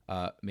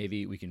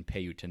 maybe we can pay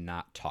you to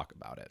not talk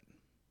about it.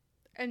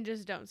 And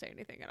just don't say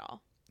anything at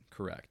all.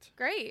 Correct.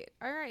 Great.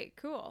 All right,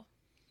 cool.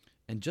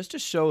 And just to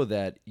show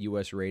that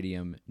U.S.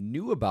 Radium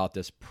knew about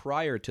this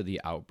prior to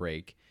the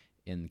outbreak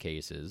in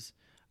cases,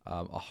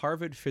 a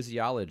Harvard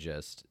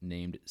physiologist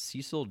named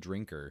Cecil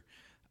Drinker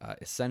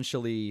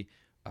essentially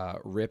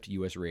ripped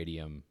U.S.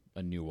 Radium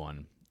a new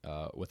one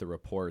with a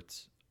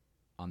report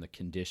on the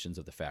conditions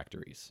of the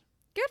factories.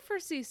 Good for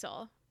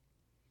Cecil.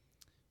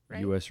 Right?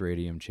 U.S.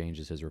 Radium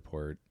changes his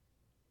report,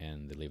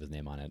 and they leave his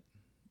name on it.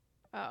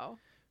 Oh.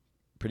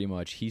 Pretty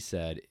much, he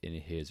said in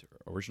his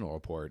original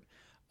report,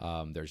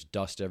 there's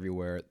dust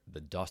everywhere.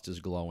 The dust is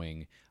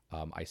glowing.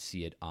 I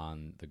see it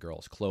on the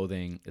girls'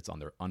 clothing. It's on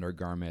their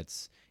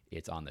undergarments.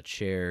 It's on the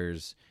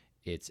chairs.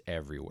 It's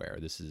everywhere.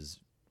 This is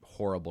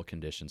horrible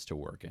conditions to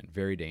work in.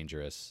 Very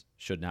dangerous.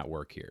 Should not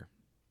work here.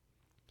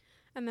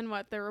 And then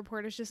what? The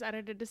report is just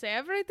edited to say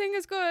everything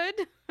is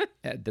good.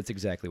 That's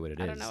exactly what it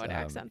is. I don't know what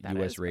accent that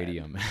US is.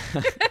 Radium.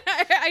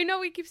 I know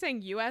we keep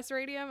saying U.S.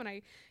 Radium, and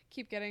I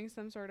keep getting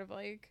some sort of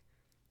like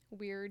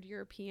weird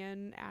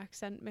European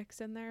accent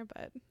mix in there,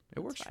 but it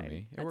works for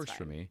me. It That's works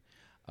for fine.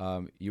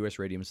 me. US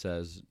Radium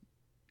says,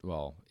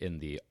 well, in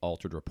the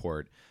altered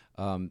report,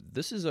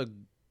 this is a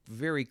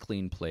very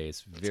clean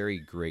place, very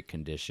great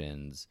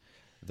conditions.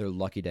 They're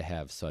lucky to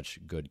have such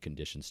good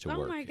conditions to work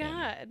in. Oh my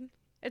God.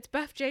 It's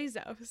Beth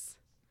Bezos.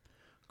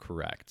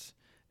 Correct.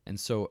 And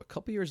so a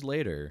couple years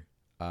later,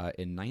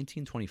 in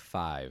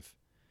 1925,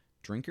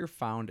 Drinker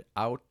found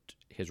out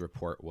his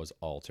report was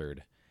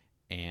altered,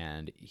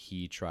 and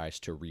he tries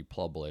to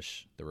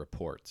republish the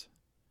report.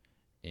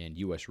 And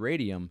US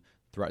Radium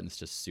threatens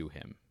to sue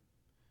him.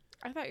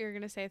 I thought you were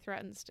going to say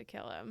threatens to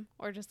kill him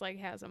or just like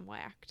has him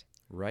whacked.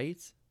 Right?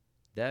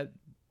 That's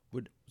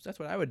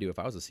what I would do if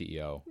I was a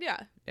CEO. Yeah.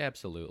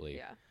 Absolutely.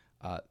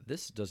 Yeah.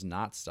 This does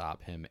not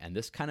stop him, and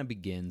this kind of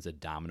begins a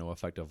domino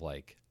effect of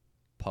like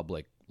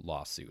public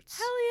lawsuits.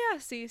 Hell yeah,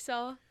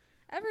 Cecil.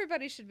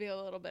 Everybody should be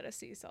a little bit of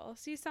Cecil.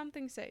 See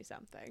something, say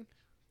something.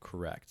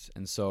 Correct.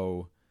 And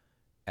so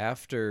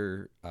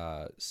after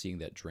seeing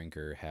that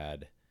Drinker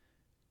had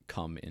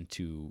come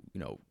into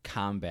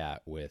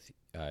combat with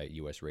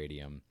US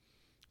Radium,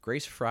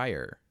 Grace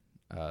Fryer,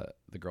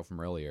 the girl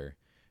from earlier,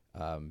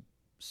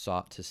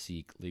 sought to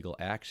seek legal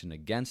action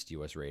against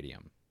US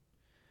Radium.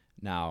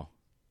 Now,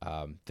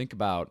 think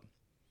about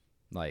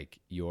like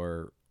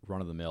your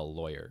run-of-the-mill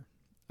lawyer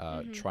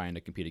trying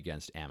to compete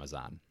against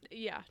Amazon.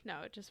 Yeah,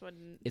 no, it just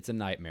wouldn't. It's a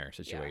nightmare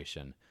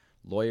situation.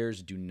 Yeah.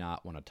 Lawyers do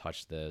not want to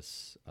touch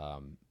this.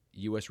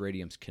 US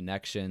Radium's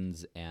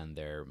connections and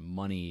their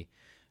money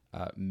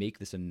make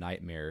this a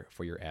nightmare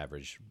for your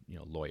average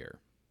lawyer.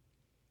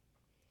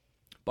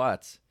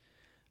 But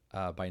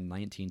by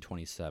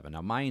 1927,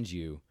 now mind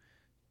you,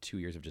 2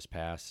 years have just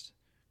passed.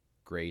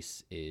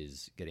 Grace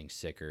is getting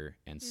sicker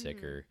and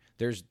sicker.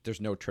 There's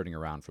no turning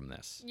around from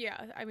this.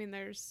 Yeah, I mean,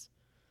 it's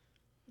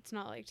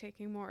not like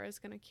taking more is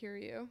going to cure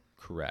you.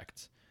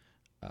 Correct.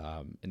 In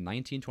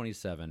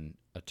 1927,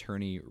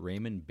 attorney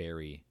Raymond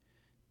Berry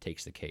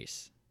takes the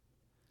case.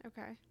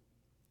 Okay.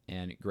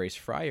 And Grace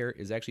Fryer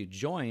is actually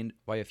joined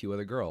by a few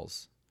other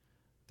girls.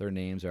 Their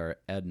names are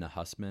Edna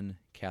Hussman,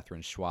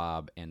 Catherine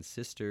Schwab, and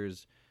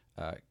sisters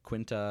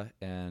Quinta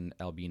and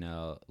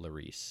Albina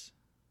Larice.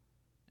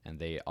 And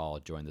they all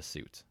join the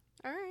suit.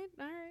 All right.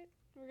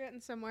 We're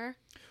getting somewhere.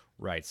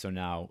 Right. So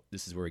now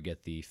this is where we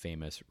get the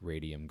famous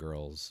Radium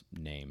Girls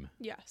name.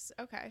 Yes.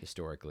 Okay.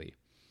 Historically.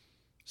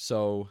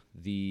 So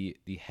the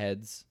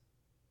heads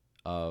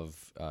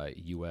of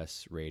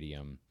U.S.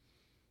 Radium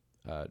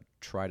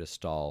try to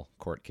stall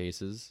court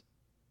cases,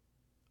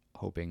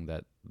 hoping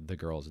that the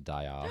girls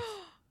die off.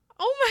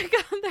 Oh my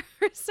God,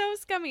 they're so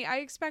scummy. I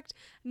expect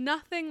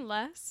nothing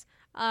less,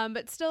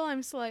 but still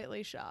I'm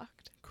slightly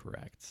shocked.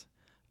 Correct.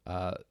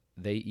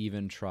 They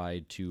even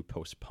tried to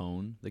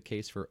postpone the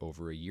case for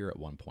over a year at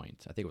one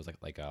point. I think it was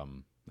like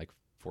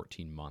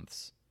 14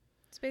 months.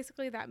 It's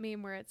basically that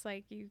meme where it's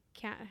like you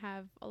can't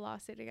have a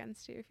lawsuit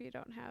against you if you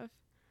don't have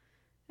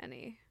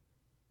any.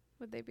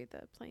 Would they be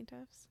the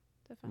plaintiffs?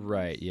 Defendants?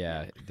 Right,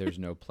 yeah. There's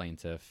no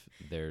plaintiff.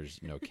 There's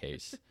no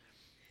case.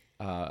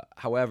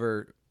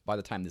 However, by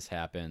the time this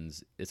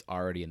happens, it's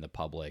already in the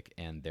public,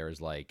 and there's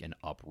like an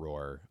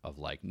uproar of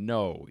like,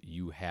 no,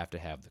 you have to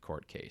have the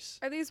court case.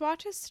 Are these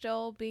watches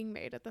still being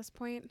made at this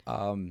point?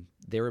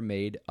 They were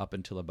made up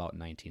until about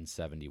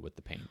 1970 with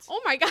the paint.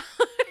 Oh my God.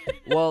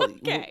 Well,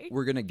 okay.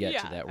 we're going to get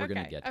to that. We're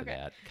going to get to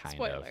that, kind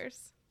of.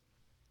 Spoilers.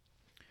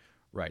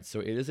 Right. So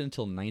it isn't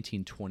until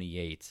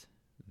 1928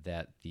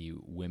 that the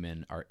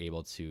women are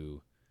able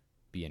to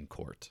be in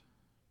court.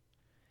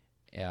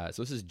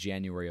 So this is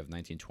January of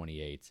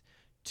 1928.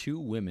 2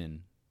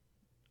 women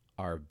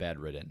are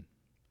bedridden,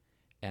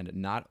 and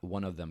not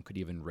one of them could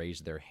even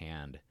raise their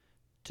hand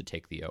to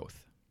take the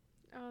oath.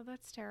 Oh,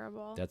 that's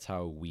terrible. That's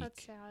how weak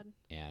That's sad.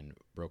 and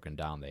broken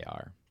down they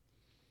are.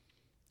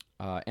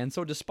 And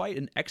so despite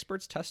an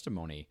expert's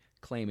testimony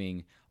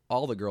claiming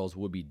all the girls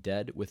would be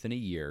dead within a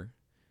year,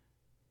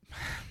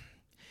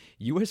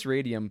 U.S.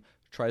 Radium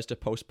tries to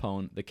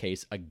postpone the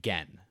case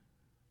again.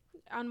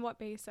 On what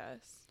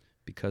basis?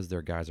 Because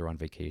their guys are on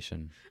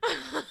vacation.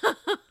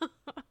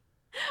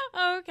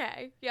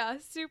 Okay. Yeah,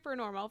 super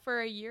normal.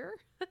 For a year?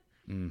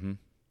 Mm-hmm.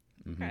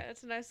 Okay,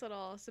 that's a nice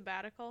little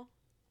sabbatical.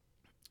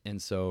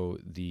 And so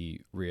the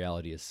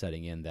reality is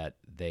setting in that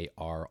they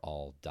are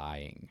all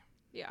dying.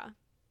 Yeah.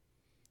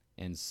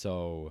 And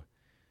so,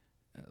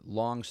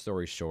 long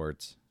story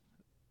short,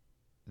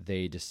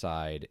 they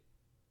decide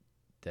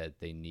that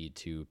they need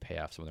to pay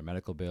off some of their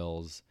medical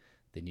bills.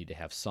 They need to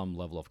have some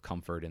level of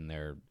comfort in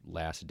their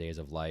last days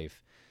of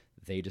life.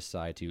 They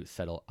decide to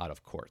settle out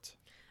of court.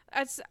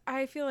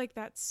 I feel like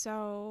that's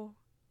so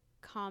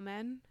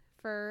common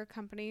for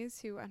companies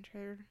who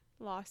enter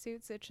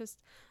lawsuits. It's just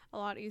a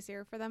lot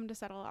easier for them to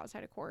settle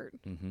outside of court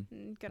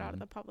and get out of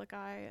the public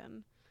eye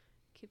and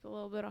keep a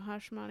little bit of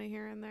hush money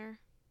here and there.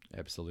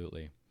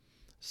 Absolutely.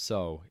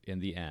 So, in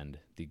the end,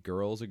 the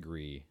girls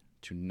agree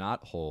to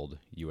not hold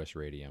U.S.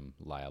 Radium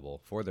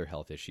liable for their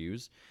health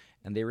issues,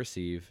 and they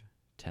receive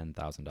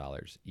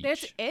 $10,000 each.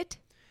 That's it?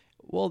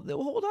 Well,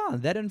 hold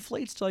on. That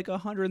inflates to like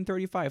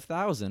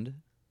 $135,000.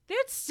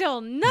 That's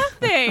still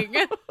nothing.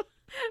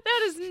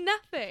 That is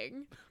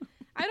nothing.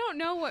 I don't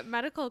know what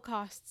medical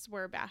costs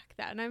were back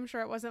then. I'm sure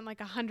it wasn't like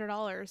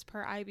 $100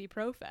 per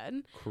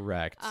ibuprofen.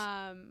 Correct.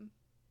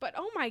 But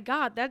oh my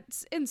God,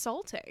 that's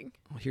insulting.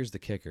 Well, here's the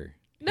kicker.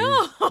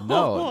 No,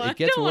 it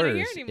gets I don't wanna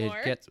worse. hear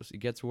anymore. It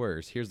gets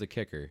worse. Here's the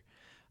kicker.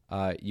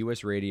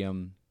 U.S.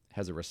 Radium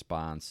has a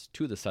response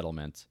to the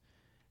settlement,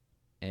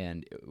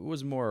 and it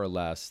was more or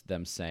less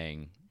them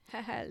saying,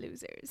 Haha,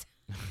 losers.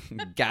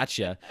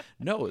 gotcha.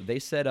 No, they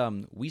said,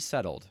 we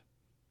settled.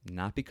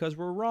 Not because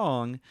we're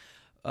wrong,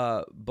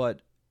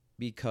 but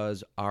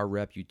because our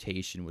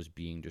reputation was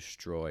being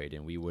destroyed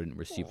and we wouldn't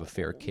receive a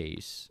fair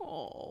case.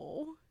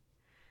 Oh.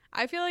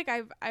 I feel like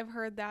I've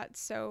heard that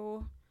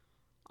so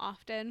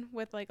often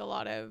with like a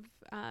lot of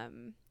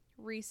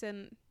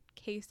recent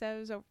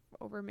cases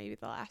over maybe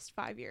the last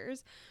 5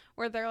 years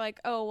where they're like,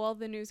 oh, well,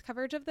 the news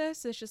coverage of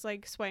this is just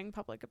like swaying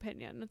public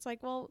opinion. It's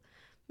like, well,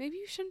 maybe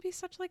you shouldn't be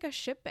such like a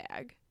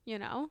shitbag, you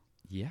know?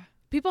 Yeah.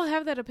 People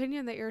have that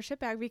opinion that you're a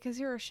shitbag because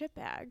you're a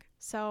shitbag.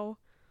 So,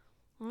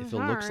 well, if it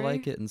looks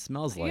like it and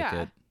smells like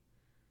it,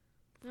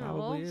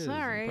 probably is.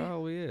 Sorry. It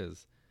probably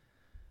is.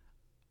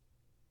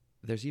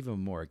 There's even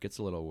more. It gets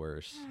a little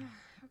worse.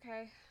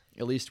 Okay.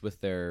 At least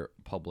with their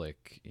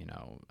public,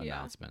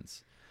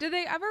 announcements. Did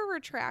they ever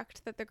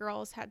retract that the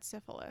girls had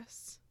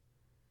syphilis?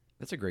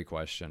 That's a great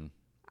question.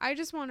 I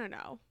just want to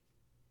know.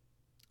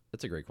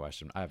 That's a great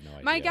question. I have no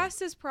idea. My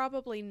guess is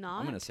probably not.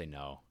 I'm going to say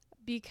no.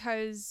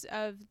 Because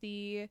of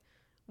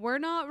we're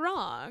not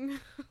wrong.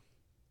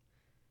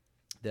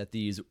 That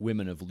these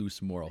women of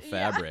loose moral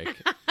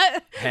fabric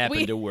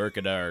happen to work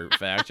at our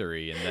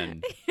factory, and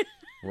then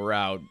we're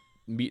out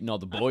meeting all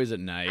the boys at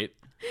night.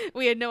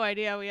 We had no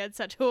idea we had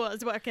such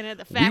whores working at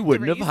the factory. We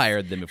wouldn't have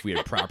hired them if we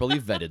had properly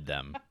vetted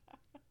them.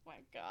 My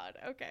God.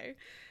 Okay.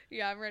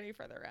 Yeah, I'm ready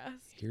for the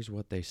rest. Here's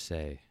what they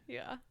say.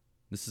 Yeah.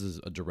 This is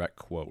a direct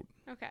quote.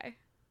 Okay.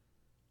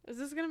 Is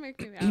this going to make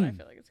me mad? I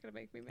feel like it's going to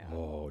make me mad.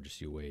 Oh,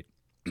 just you wait.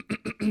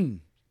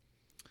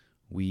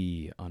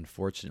 We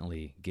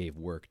unfortunately gave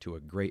work to a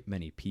great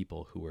many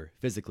people who were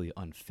physically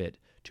unfit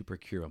to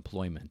procure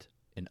employment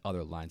in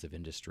other lines of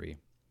industry.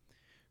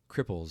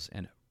 Cripples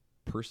and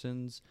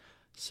persons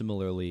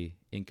similarly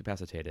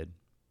incapacitated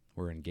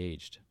were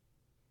engaged.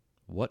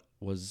 What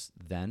was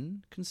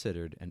then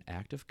considered an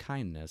act of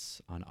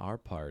kindness on our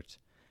part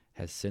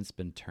has since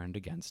been turned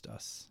against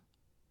us.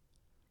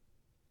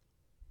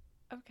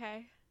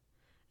 Okay.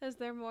 Is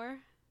there more?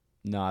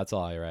 No, that's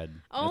all I read.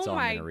 Oh that's all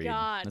my I'm gonna read.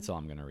 God. That's all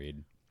I'm going to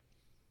read.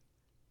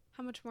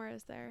 How much more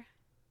is there?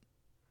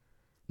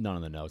 None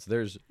of the notes.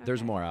 There's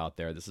more out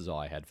there. This is all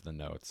I had for the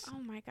notes. Oh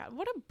my God.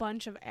 What a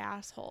bunch of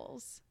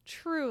assholes.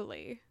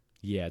 Truly.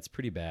 Yeah, it's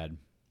pretty bad.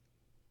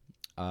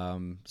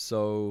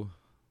 So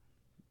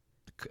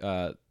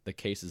the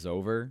case is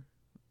over.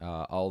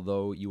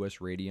 Although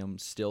U.S. Radium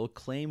still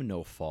claim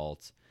no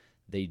fault,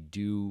 they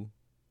do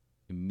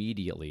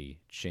immediately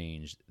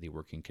change the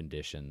working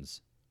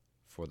conditions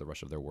for the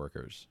rest of their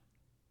workers.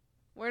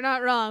 We're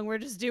not wrong. We're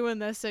just doing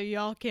this so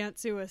y'all can't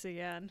sue us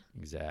again.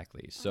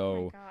 Exactly. Oh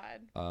So my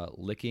God.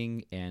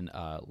 licking and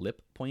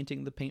lip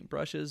pointing the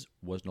paintbrushes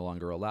was no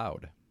longer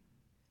allowed.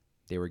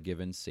 They were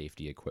given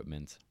safety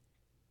equipment.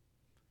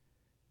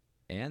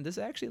 And this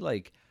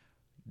actually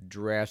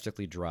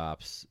drastically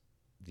drops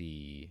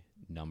the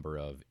number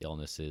of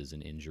illnesses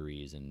and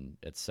injuries and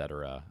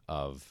etc.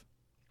 of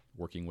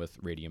working with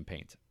radium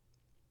paint.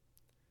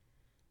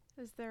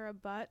 Is there a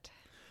but?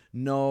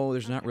 No,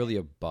 there's not really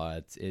a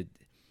but.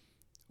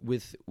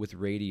 With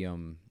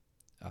radium,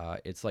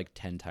 it's like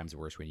 10 times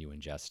worse when you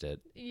ingest it.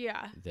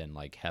 Yeah. Than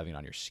having it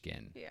on your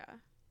skin. Yeah.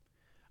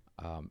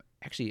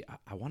 Actually,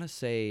 I want to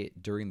say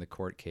during the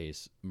court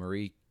case,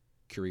 Marie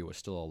Curie was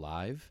still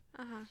alive.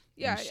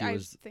 Yeah, I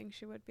think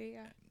she would be.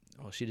 Yeah.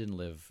 Well, she didn't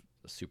live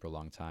a super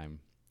long time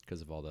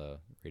because of all the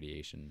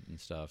radiation and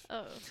stuff.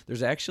 Oh.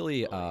 There's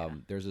actually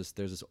there's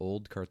this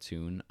old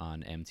cartoon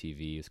on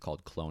MTV. It's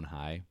called Clone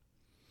High,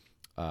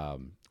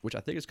 which I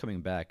think is coming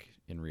back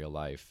in real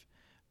life.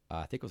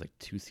 I think it was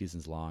 2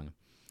 seasons long.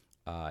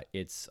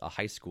 It's a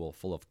high school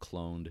full of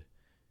cloned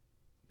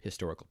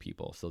historical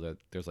people. So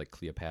there's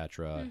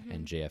Cleopatra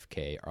and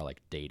JFK are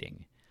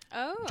dating.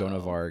 Oh. Joan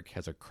of Arc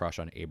has a crush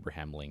on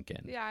Abraham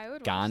Lincoln. Yeah, I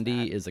would watch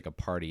Gandhi that. is a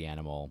party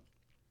animal.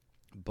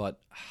 But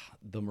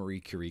the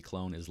Marie Curie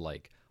clone is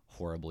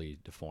horribly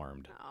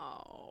deformed.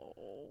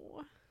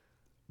 Oh.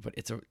 But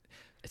it's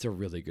a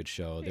really good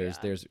show.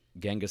 There's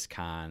Genghis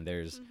Khan.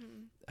 There's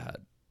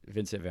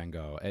Vincent Van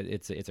Gogh.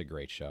 It's a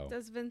great show.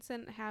 Does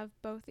Vincent have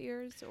both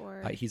ears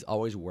or? He's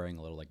always wearing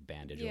a little like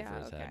bandage over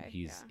his head.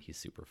 He's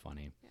super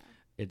funny.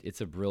 Yeah.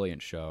 It's a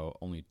brilliant show.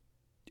 Only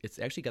it's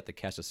actually got the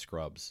cast of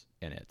Scrubs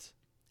in it.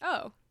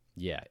 Oh.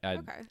 Yeah.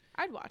 Okay.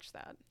 I'd watch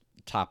that.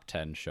 Top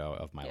 10 show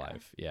of my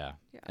life. Yeah.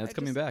 And it's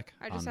coming back.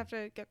 I just have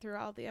to get through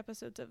all the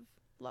episodes of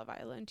Love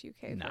Island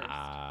UK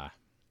first.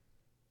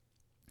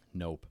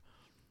 Nope.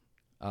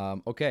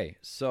 Okay.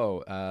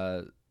 So,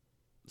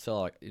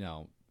 like, you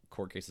know,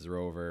 court cases are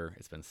over.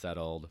 It's been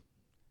settled.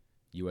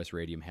 U.S.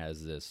 Radium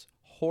has this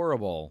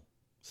horrible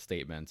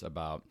statement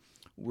about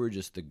we're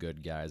just the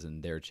good guys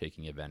and they're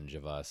taking advantage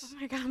of us. Oh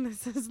my God,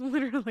 this is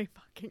literally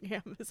fucking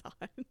Amazon.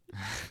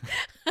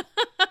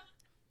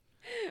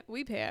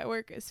 We pay at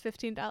work is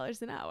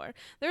 $15 an hour.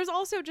 There's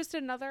also just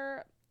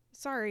another,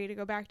 sorry to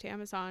go back to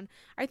Amazon.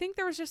 I think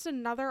there was just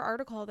another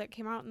article that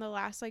came out in the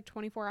last like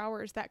 24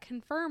 hours that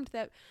confirmed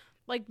that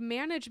like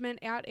management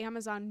at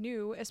Amazon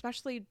knew,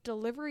 especially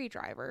delivery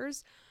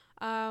drivers,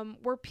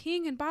 were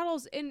peeing in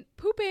bottles and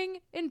pooping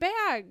in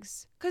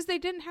bags because they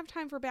didn't have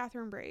time for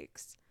bathroom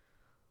breaks.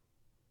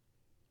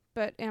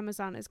 But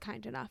Amazon is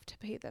kind enough to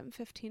pay them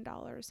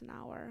 $15 an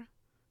hour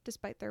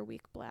despite their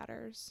weak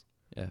bladders.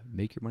 Yeah,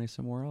 make your money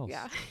somewhere else.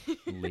 Yeah.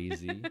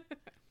 Lazy.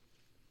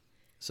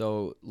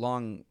 So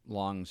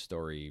long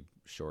story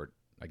short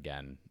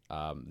again.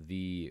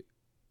 The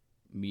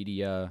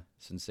media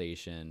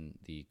sensation,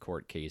 the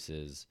court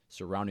cases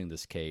surrounding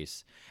this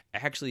case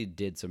actually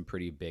did some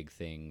pretty big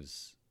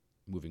things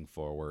moving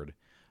forward,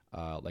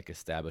 like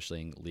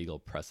establishing legal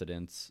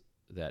precedents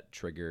that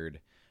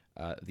triggered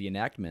the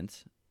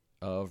enactment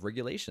of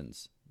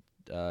regulations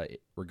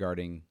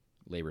regarding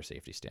labor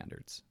safety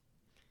standards.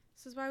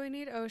 This is why we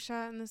need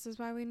OSHA, and this is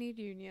why we need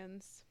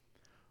unions.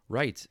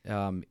 Right.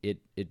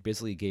 It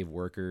basically gave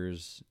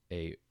workers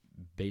a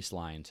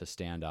baseline to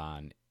stand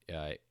on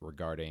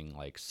regarding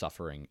like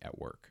suffering at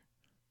work.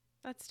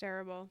 That's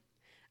terrible.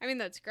 I mean,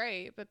 that's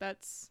great, but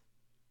this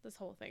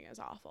whole thing is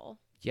awful.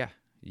 Yeah.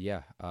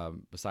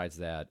 Besides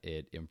that,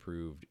 it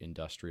improved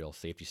industrial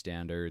safety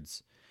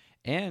standards,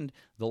 and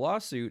the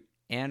lawsuit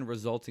and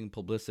resulting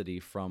publicity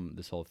from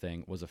this whole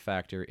thing was a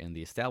factor in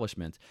the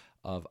establishment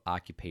of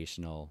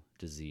occupational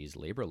disease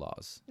labor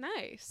laws.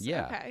 Nice.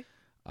 Yeah. Okay.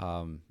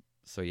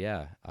 So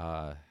yeah,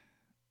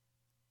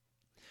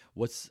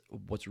 what's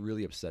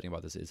really upsetting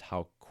about this is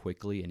how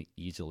quickly and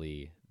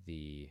easily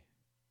the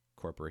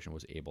corporation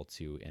was able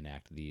to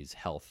enact these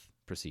health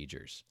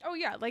procedures. Oh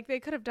yeah, like they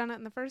could have done it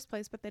in the first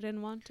place, but they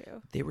didn't want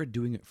to. They were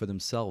doing it for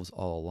themselves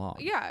all along.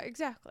 Yeah,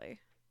 exactly.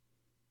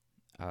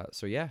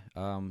 So yeah,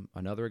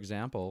 another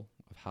example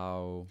of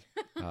how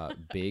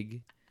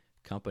big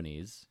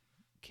companies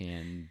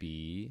can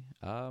be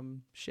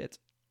shit.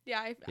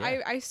 Yeah,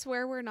 I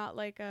swear we're not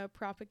like a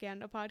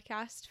propaganda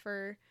podcast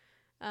for,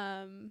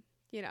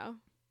 you know,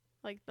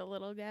 like the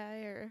little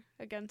guy or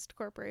against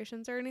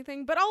corporations or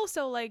anything. But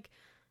also like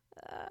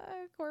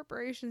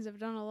corporations have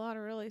done a lot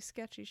of really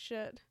sketchy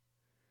shit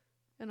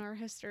in our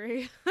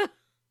history.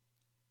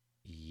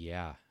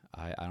 Yeah,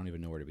 I don't even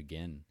know where to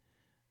begin.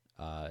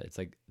 It's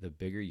like the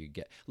bigger you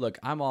get. Look,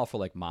 I'm all for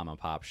like mom and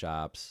pop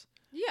shops.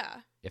 Yeah.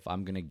 If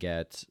I'm going to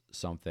get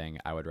something,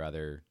 I would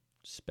rather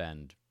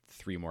spend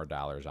 $3 more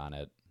on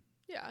it.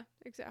 Yeah,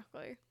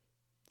 exactly.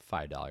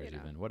 $5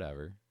 even,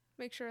 whatever.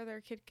 Make sure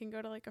their kid can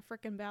go to like a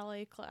frickin'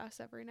 ballet class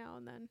every now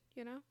and then,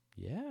 you know?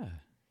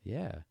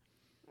 Yeah.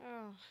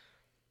 Oh,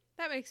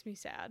 that makes me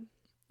sad.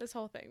 This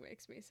whole thing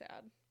makes me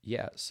sad.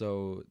 Yeah,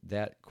 so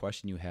that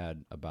question you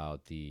had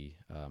about the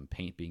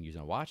paint being used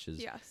on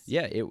watches. Yes.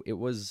 Yeah, it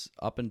was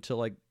up until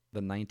like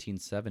the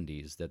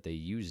 1970s that they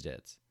used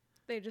it.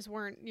 They just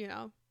weren't, you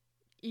know,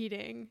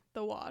 eating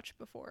the watch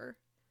before.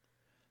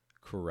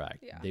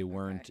 Correct. Yeah, they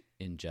weren't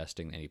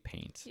ingesting any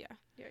paint. Yeah.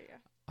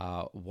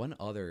 One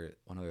other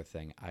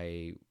thing,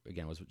 I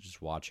again was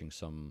just watching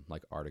some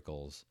like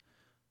articles,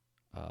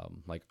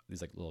 like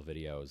these like little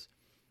videos.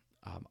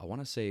 I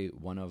want to say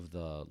one of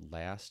the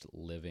last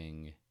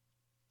living,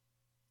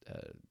 what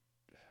do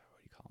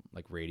you call them?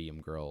 Like radium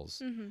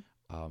girls,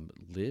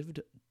 lived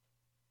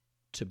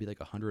to be like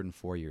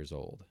 104 years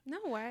old. No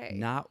way.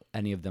 Not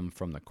any of them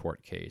from the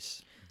court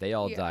case. They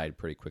all died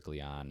pretty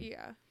quickly on.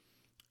 Yeah.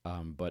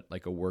 But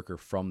like a worker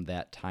from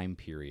that time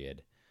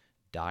period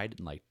died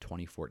in like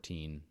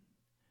 2014,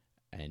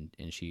 and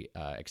she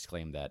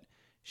exclaimed that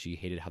she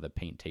hated how the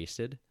paint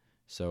tasted,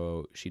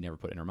 so she never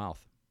put it in her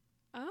mouth.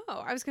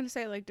 Oh, I was gonna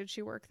say, like, did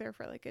she work there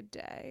for like a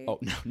day? Oh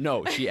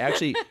no,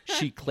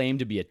 she claimed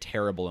to be a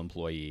terrible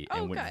employee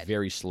and went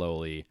very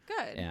slowly.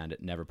 Good. And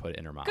never put it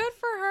in her mouth. Good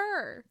for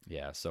her.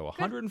 Yeah, so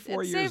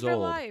 104 years saved old. Her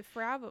life,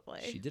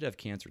 probably. She did have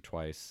cancer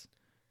twice,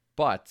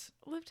 but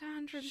lived to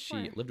 104.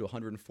 She lived to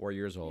 104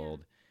 years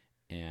old,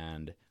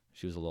 and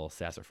she was a little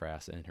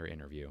sassafras in her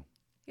interview.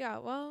 Yeah,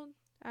 well,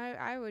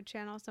 I would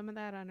channel some of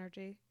that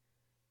energy.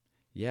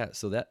 Yeah,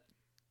 so that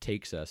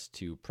takes us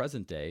to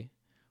present day,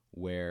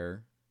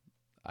 where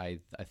I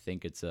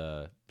think it's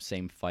a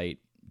same fight,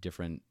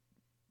 different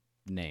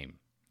name.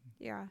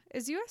 Yeah.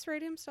 Is U.S.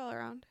 Radium still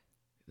around?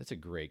 That's a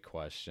great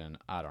question.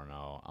 I don't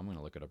know. I'm going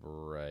to look it up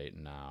right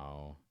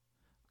now.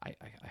 I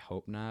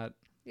hope not.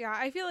 Yeah,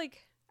 I feel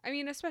like, I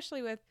mean,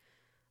 especially with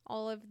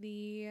all of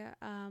the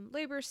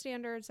labor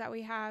standards that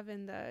we have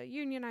and the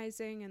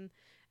unionizing and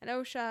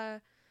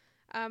OSHA,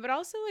 but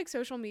also like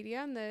social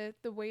media and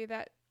the way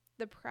that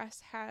the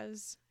press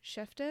has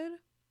shifted.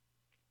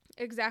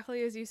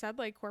 Exactly as you said,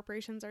 like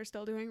corporations are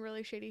still doing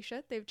really shady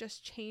shit. They've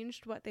just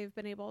changed what they've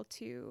been able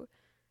to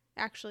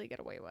actually get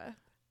away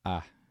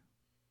with.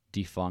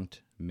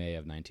 Defunct May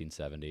of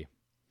 1970.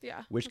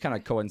 Yeah. Which kind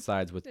of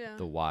coincides with Yeah.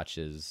 the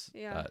watches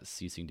Yeah.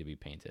 Ceasing to be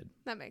painted.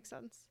 That makes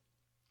sense.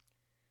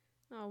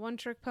 Oh, one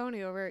trick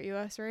pony over at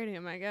US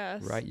Radium, I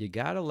guess. Right. You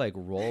got to like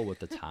roll with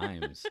the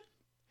times.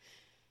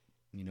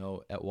 You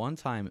know, at one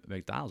time,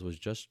 McDonald's was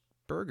just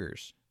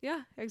burgers.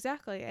 Yeah,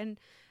 exactly. And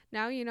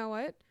now you know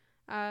what?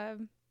 I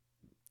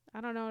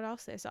don't know what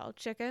else they sell.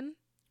 Chicken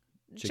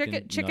in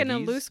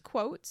nuggies? loose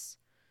quotes.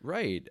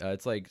 Right.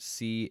 It's like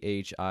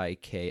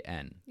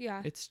CHIKN.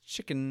 Yeah. It's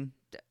chicken.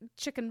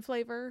 Chicken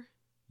flavor.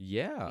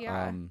 Yeah.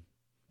 Yeah.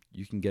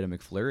 You can get a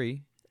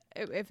McFlurry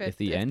If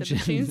the engine,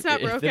 machine's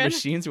not if broken. the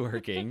machine's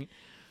working.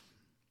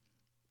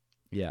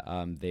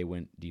 Yeah. They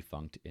went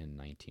defunct in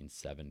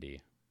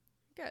 1970.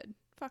 Good.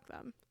 Fuck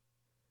them.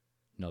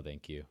 No,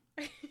 thank you.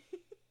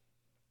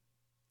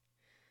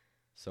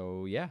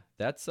 So yeah,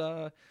 that's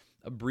a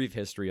brief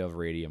history of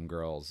Radium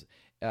Girls.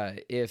 I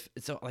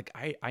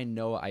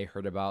know I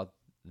heard about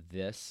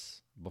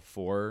this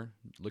before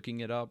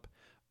looking it up,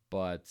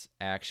 but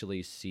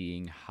actually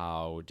seeing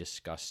how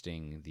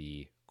disgusting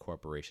the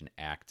corporation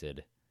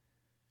acted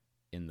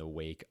in the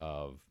wake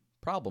of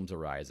problems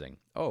arising.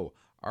 Oh,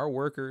 our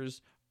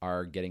workers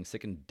are getting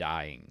sick and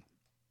dying.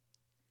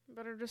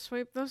 Better just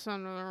sweep this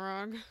under the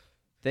rug.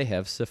 They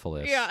have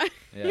syphilis. Yeah.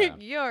 Yeah.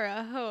 You're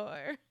a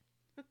whore.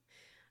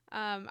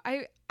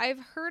 I've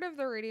heard of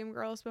the Radium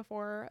Girls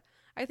before.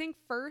 I think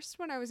first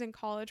when I was in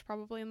college,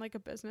 probably in like a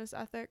business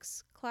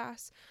ethics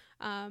class.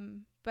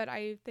 But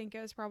I think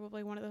it was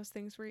probably one of those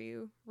things where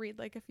you read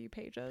like a few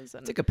pages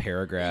and It's like a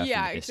paragraph in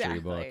a history exactly.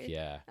 book.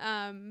 Yeah.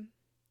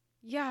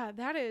 Yeah,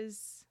 that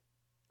is.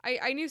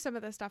 I knew some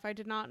of the stuff. I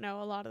did not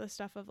know a lot of the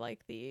stuff of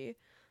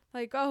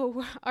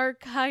oh, our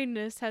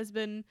kindness has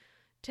been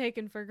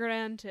taken for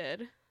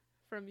granted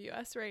from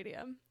US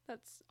Radium.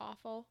 That's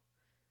awful.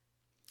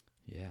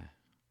 Yeah.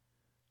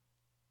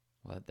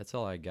 Well, that's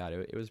all I got.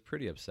 It was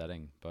pretty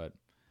upsetting, but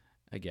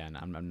again,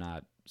 I'm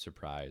not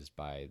surprised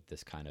by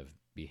this kind of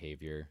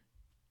behavior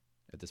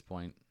at this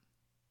point.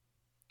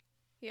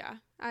 Yeah,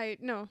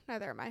 no,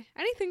 neither am I.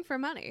 Anything for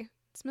money.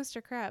 It's Mr.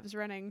 Krabs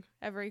running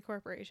every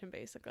corporation,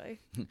 basically.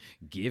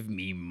 Give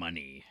me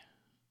money.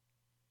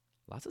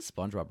 Lots of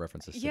SpongeBob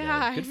references today.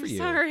 Yeah, Good for I'm you.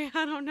 sorry.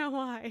 I don't know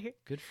why.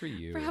 Good for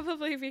you.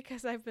 Probably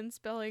because I've been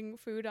spilling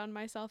food on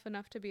myself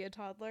enough to be a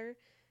toddler.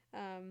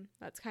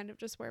 That's kind of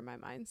just where my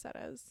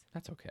mindset is.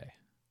 That's okay.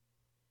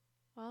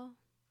 Well,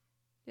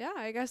 yeah,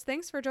 I guess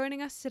thanks for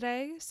joining us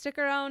today. Stick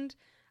around,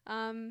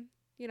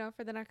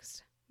 for the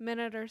next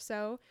minute or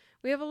so.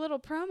 We have a little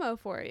promo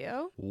for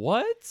you.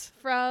 What?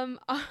 From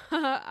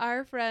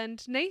our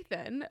friend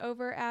Nathan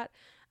over at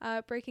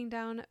Breaking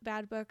Down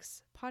Bad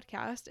Books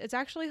podcast. It's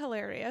actually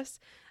hilarious.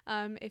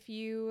 If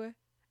you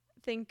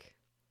think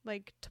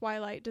like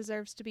Twilight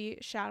deserves to be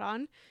shat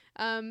on,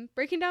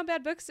 Breaking Down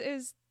Bad Books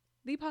is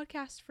the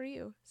podcast for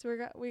you. So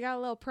we got a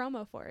little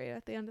promo for you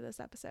at the end of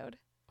this episode.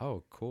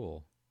 Oh,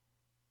 cool.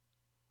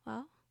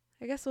 Well,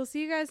 I guess we'll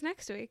see you guys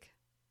next week.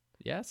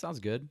 Yeah,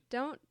 sounds good.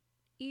 Don't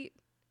eat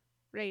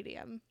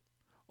radium.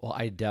 Well,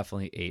 I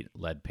definitely ate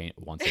lead paint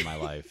once in my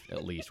life,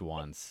 at least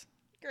once.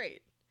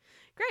 Great.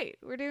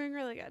 We're doing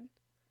really good.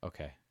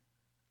 Okay.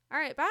 All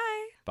right,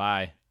 bye.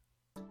 Bye.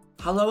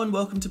 Hello and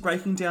welcome to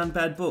Breaking Down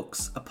Bad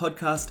Books, a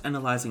podcast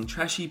analysing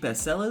trashy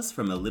bestsellers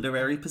from a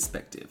literary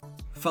perspective.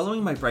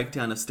 Following my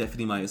breakdown of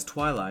Stephenie Meyer's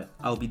Twilight,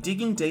 I'll be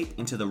digging deep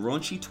into the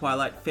raunchy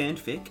Twilight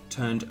fanfic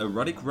turned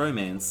erotic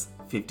romance,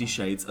 50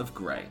 Shades of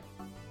Grey.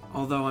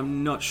 Although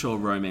I'm not sure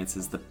romance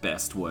is the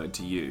best word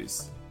to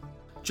use.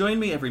 Join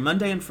me every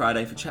Monday and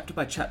Friday for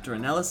chapter-by-chapter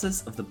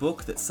analysis of the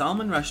book that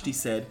Salman Rushdie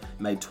said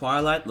made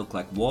Twilight look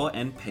like War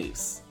and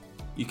Peace.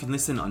 You can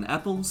listen on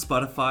Apple,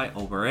 Spotify,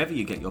 or wherever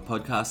you get your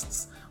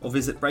podcasts, or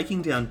visit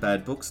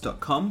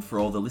breakingdownbadbooks.com for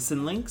all the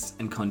listen links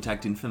and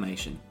contact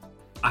information.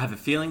 I have a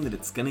feeling that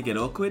it's going to get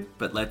awkward,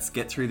 but let's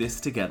get through this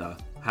together.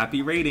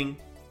 Happy reading!